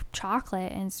dark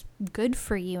chocolate, and it's good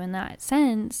for you in that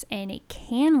sense, and it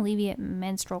can alleviate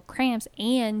menstrual cramps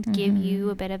and give you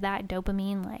a bit of that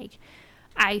dopamine, like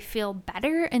I feel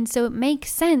better. And so it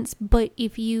makes sense. But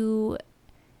if you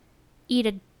eat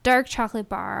a dark chocolate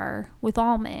bar with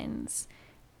almonds,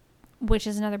 which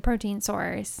is another protein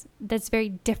source, that's very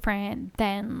different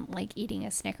than like eating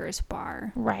a Snickers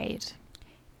bar. Right.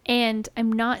 And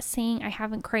I'm not saying I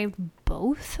haven't craved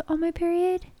both on my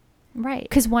period. Right.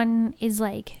 Because one is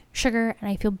like sugar and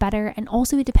I feel better. And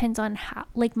also it depends on how,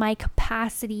 like my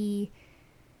capacity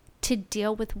to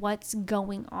deal with what's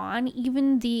going on.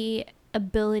 Even the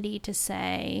ability to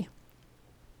say,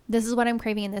 this is what I'm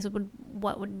craving and this is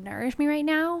what would nourish me right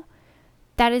now.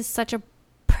 That is such a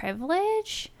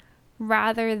privilege,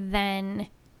 rather than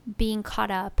being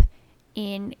caught up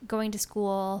in going to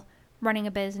school, running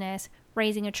a business,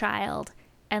 raising a child,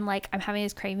 and like I'm having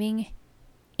this craving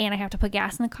and I have to put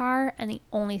gas in the car and the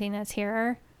only thing that's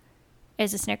here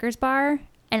is a Snickers bar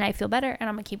and I feel better and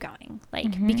I'm gonna keep going,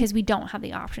 like because we don't have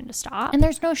the option to stop. And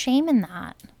there's no shame in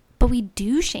that. But we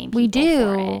do shame people. We do.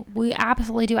 For it. We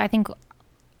absolutely do. I think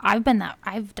I've done that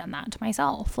to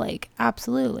myself. Like,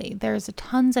 absolutely. There's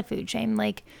tons of food shame.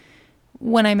 Like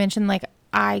when I mentioned like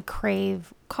I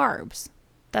crave carbs,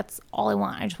 that's all I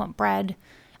want. I just want bread.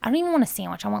 I don't even want a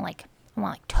sandwich. I want like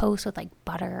toast with like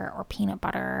butter or peanut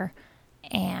butter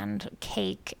and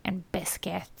cake and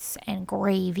biscuits and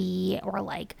gravy, or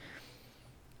like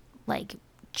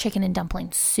chicken and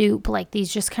dumpling soup, like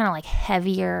these just kind of like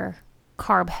heavier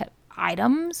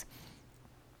items.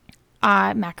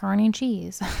 Macaroni and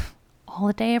cheese all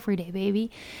the day, every day,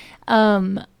 baby.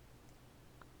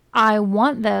 I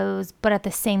want those, but at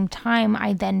the same time,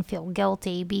 I then feel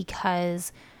guilty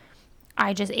because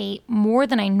I just ate more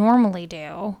than I normally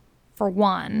do, for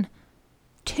one.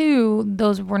 Two,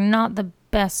 those were not the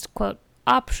best, quote,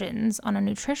 options on a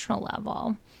nutritional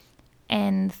level.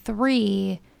 And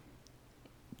three,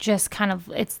 just kind of,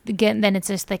 it's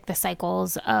just like the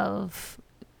cycles of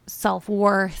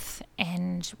self-worth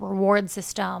and reward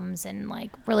systems and like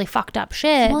really fucked up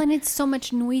shit. Well, and it's so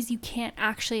much noise, you can't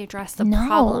actually address the No.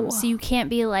 problem. So you can't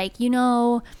be like,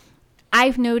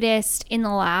 I've noticed in the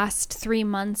last 3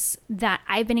 months that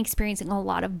I've been experiencing a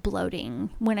lot of bloating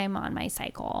when I'm on my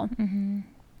cycle. Mm-hmm.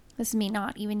 This is me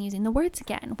not even using the words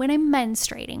again. When I'm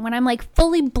menstruating, when I'm like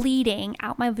fully bleeding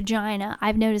out my vagina,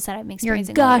 I've noticed that I'm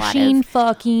experiencing You're a lot gushing of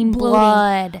fucking bloating,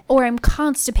 blood. or I'm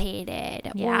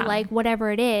constipated, Yeah. or like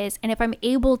whatever it is. And if I'm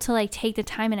able to like take the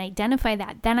time and identify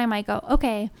that, then I might go,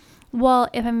 okay, well,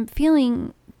 if I'm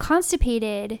feeling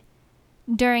constipated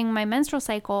during my menstrual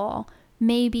cycle,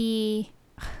 maybe,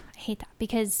 I hate that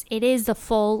because it is the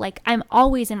full, like, I'm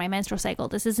always in my menstrual cycle.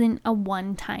 This isn't a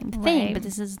one-time thing, Right. but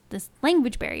this is this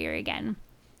language barrier again.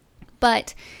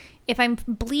 But if I'm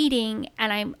bleeding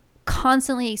and I'm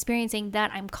constantly experiencing that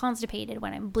I'm constipated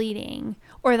when I'm bleeding,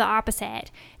 or the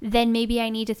opposite, then maybe I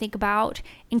need to think about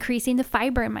increasing the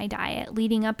fiber in my diet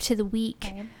leading up to the week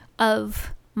Right.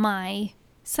 of my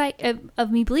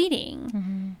of me bleeding.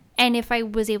 Mm-hmm. And if I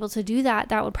was able to do that,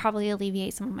 that would probably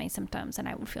alleviate some of my symptoms and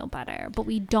I would feel better. But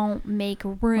we don't make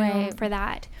room Right. for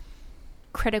that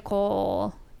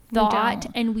critical We thought,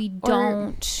 don't. and we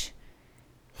don't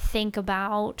think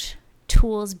about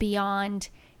tools beyond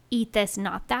eat this,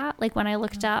 not that. Like when I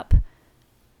looked up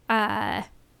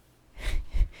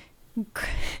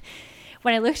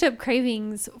when I looked up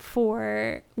cravings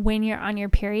for when you're on your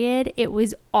period, it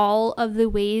was all of the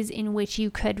ways in which you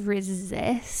could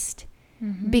resist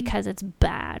because it's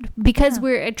bad. Because Yeah.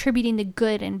 we're attributing the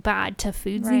good and bad to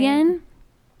foods Right. again,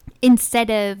 instead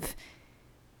of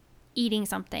eating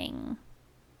something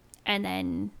and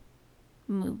then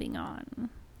moving on.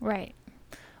 Right.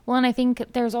 Well, and I think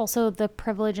there's also the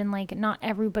privilege in like not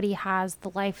everybody has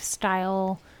the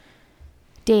lifestyle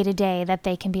day to day that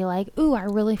they can be like, ooh, I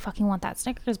really fucking want that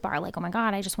Snickers bar. Like, oh my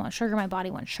God, I just want sugar. My body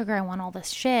wants sugar. I want all this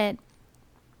shit.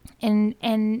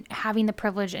 And having the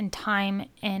privilege and time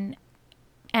and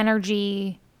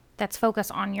energy that's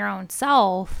focused on your own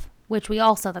self, which we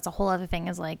also, that's a whole other thing,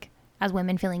 is like as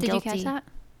women feeling Did guilty. you catch that?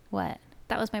 What?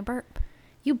 That was my burp.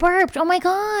 You burped. Oh my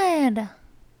God.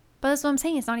 But that's what I'm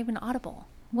saying. It's not even audible.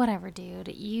 Whatever, dude.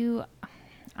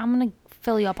 I'm going to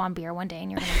fill you up on beer one day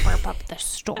and you're going to burp up the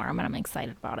storm, and I'm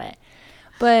excited about it.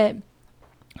 But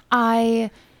I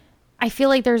feel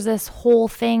like there's this whole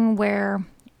thing where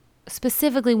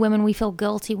specifically women, we feel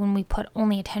guilty when we put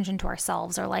only attention to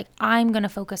ourselves, or like, I'm going to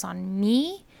focus on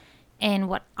me and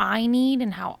what I need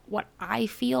and what I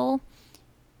feel.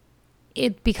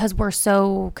 Because we're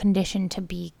so conditioned to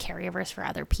be caregivers for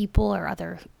other people or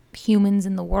other humans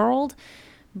in the world.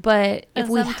 But if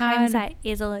we sometimes had, that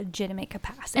is a legitimate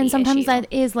capacity, and sometimes issue. that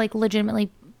is like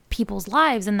legitimately people's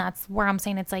lives, and that's where I'm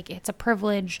saying it's like it's a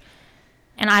privilege,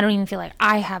 and I don't even feel like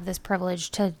I have this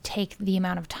privilege to take the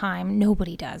amount of time.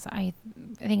 Nobody does. I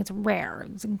think it's rare.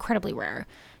 It's incredibly rare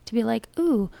to be like,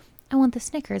 ooh, I want the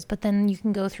Snickers, but then you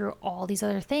can go through all these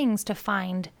other things to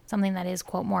find something that is,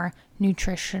 quote, more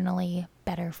nutritionally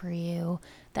better for you,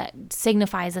 that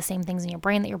signifies the same things in your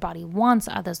brain that your body wants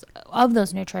of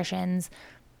those nutritions.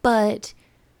 But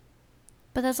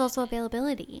that's also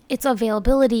availability. it's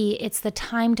availability. It's the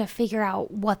time to figure out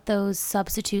what those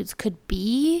substitutes could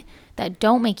be that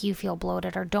don't make you feel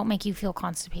bloated or don't make you feel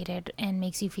constipated and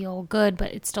makes you feel good,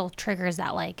 but it still triggers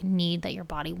that like need that your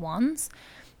body wants.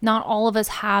 Not all of us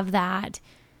have that,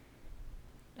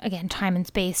 again, time and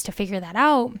space to figure that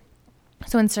out.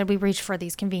 So instead we reach for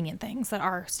these convenient things that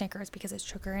are Snickers because it's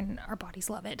sugar and our bodies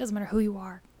love it. It doesn't matter who you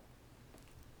are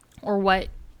or what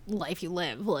life you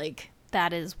live. Like,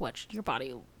 that is what your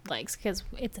body likes because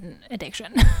it's an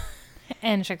addiction.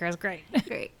 And sugar is great.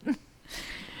 Great.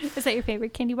 Is that your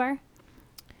favorite candy bar?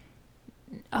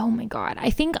 Oh my God. I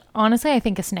think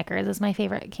a Snickers is my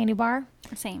favorite candy bar.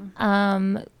 Same.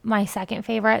 My second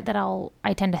favorite that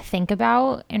I tend to think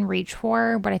about and reach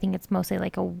for, but I think it's mostly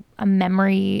like a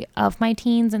memory of my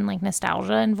teens and like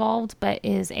nostalgia involved, but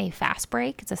is a Fast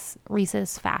Break. It's a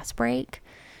Reese's Fast Break.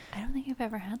 I don't think I've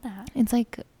ever had that. It's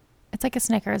like a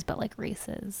Snickers, but like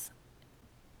Reese's.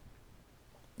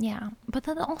 Yeah. But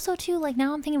then also, too, like,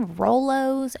 now I'm thinking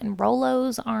Rolos, and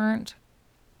Rolos aren't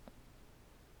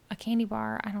a candy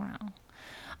bar. I don't know.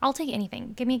 I'll take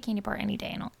anything. Give me a candy bar any day,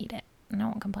 and I'll eat it. And I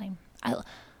won't complain.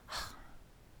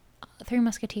 Three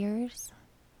Musketeers.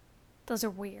 Those are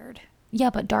weird.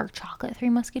 Yeah, but dark chocolate Three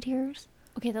Musketeers.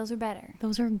 Okay, those are better.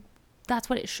 That's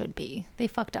what it should be. They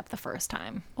fucked up the first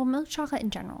time. Well, milk chocolate in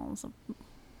general is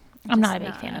I'm not a big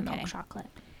not fan of okay. milk chocolate.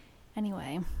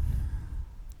 Anyway.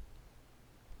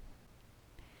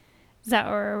 Is that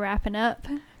where we're wrapping up?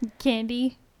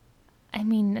 Candy? I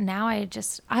mean, now I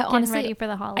Getting honestly, ready for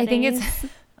the holidays? I think it's,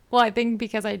 well, I think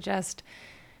because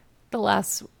the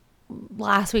last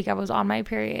week I was on my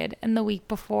period, and the week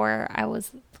before I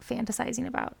was fantasizing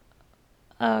about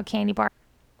a candy bar.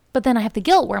 But then I have the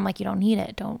guilt where I'm like, you don't need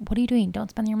it. What are you doing? Don't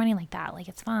spend your money like that. Like,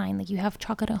 it's fine. Like, you have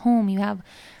chocolate at home.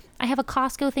 I have a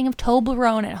Costco thing of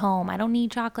Toblerone at home. I don't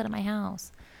need chocolate at my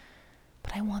house.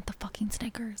 But I want the fucking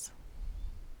Snickers.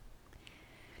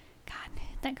 God,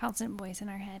 that constant voice in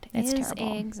our head It's is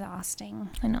terrible. exhausting.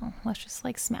 I know. Let's just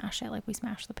like smash it like we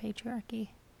smash the patriarchy.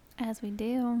 As we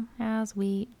do. As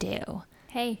we do.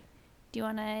 Hey, do you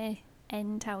want to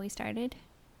end how we started?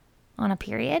 On a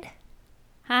period?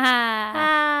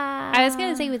 Ha! I was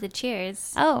going to say with the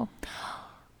cheers. Oh.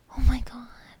 Oh my God.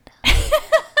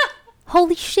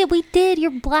 Holy shit, we did.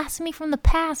 You're blasting me from the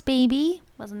past, baby.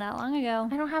 Wasn't that long ago.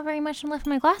 I don't have very much left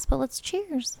in my glass, but let's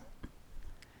cheers.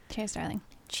 Cheers, darling.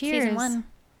 Cheers. Season 1.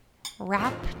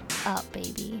 Wrapped up,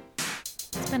 baby.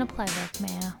 It's been a pleasure,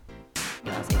 Maya.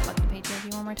 You want to say fuck the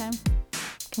patriarchy one more time?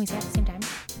 Can we say it at the same time?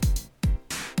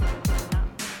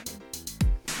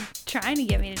 Trying to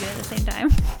get me to do it at the same time.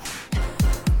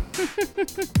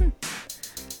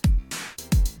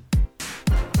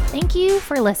 Thank you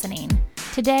for listening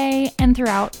today and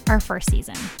throughout our first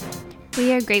season.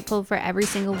 We are grateful for every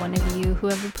single one of you who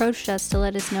have approached us to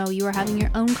let us know you are having your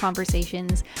own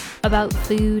conversations about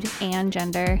food and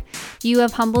gender. You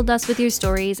have humbled us with your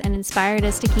stories and inspired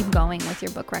us to keep going with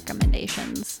your book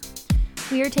recommendations.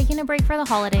 We are taking a break for the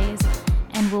holidays,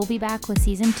 and we'll be back with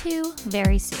season 2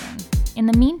 very soon. In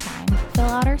the meantime, fill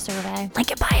out our survey, link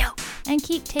in bio, and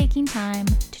keep taking time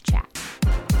to chat.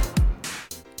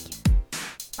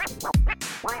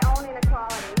 My own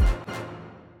inequality.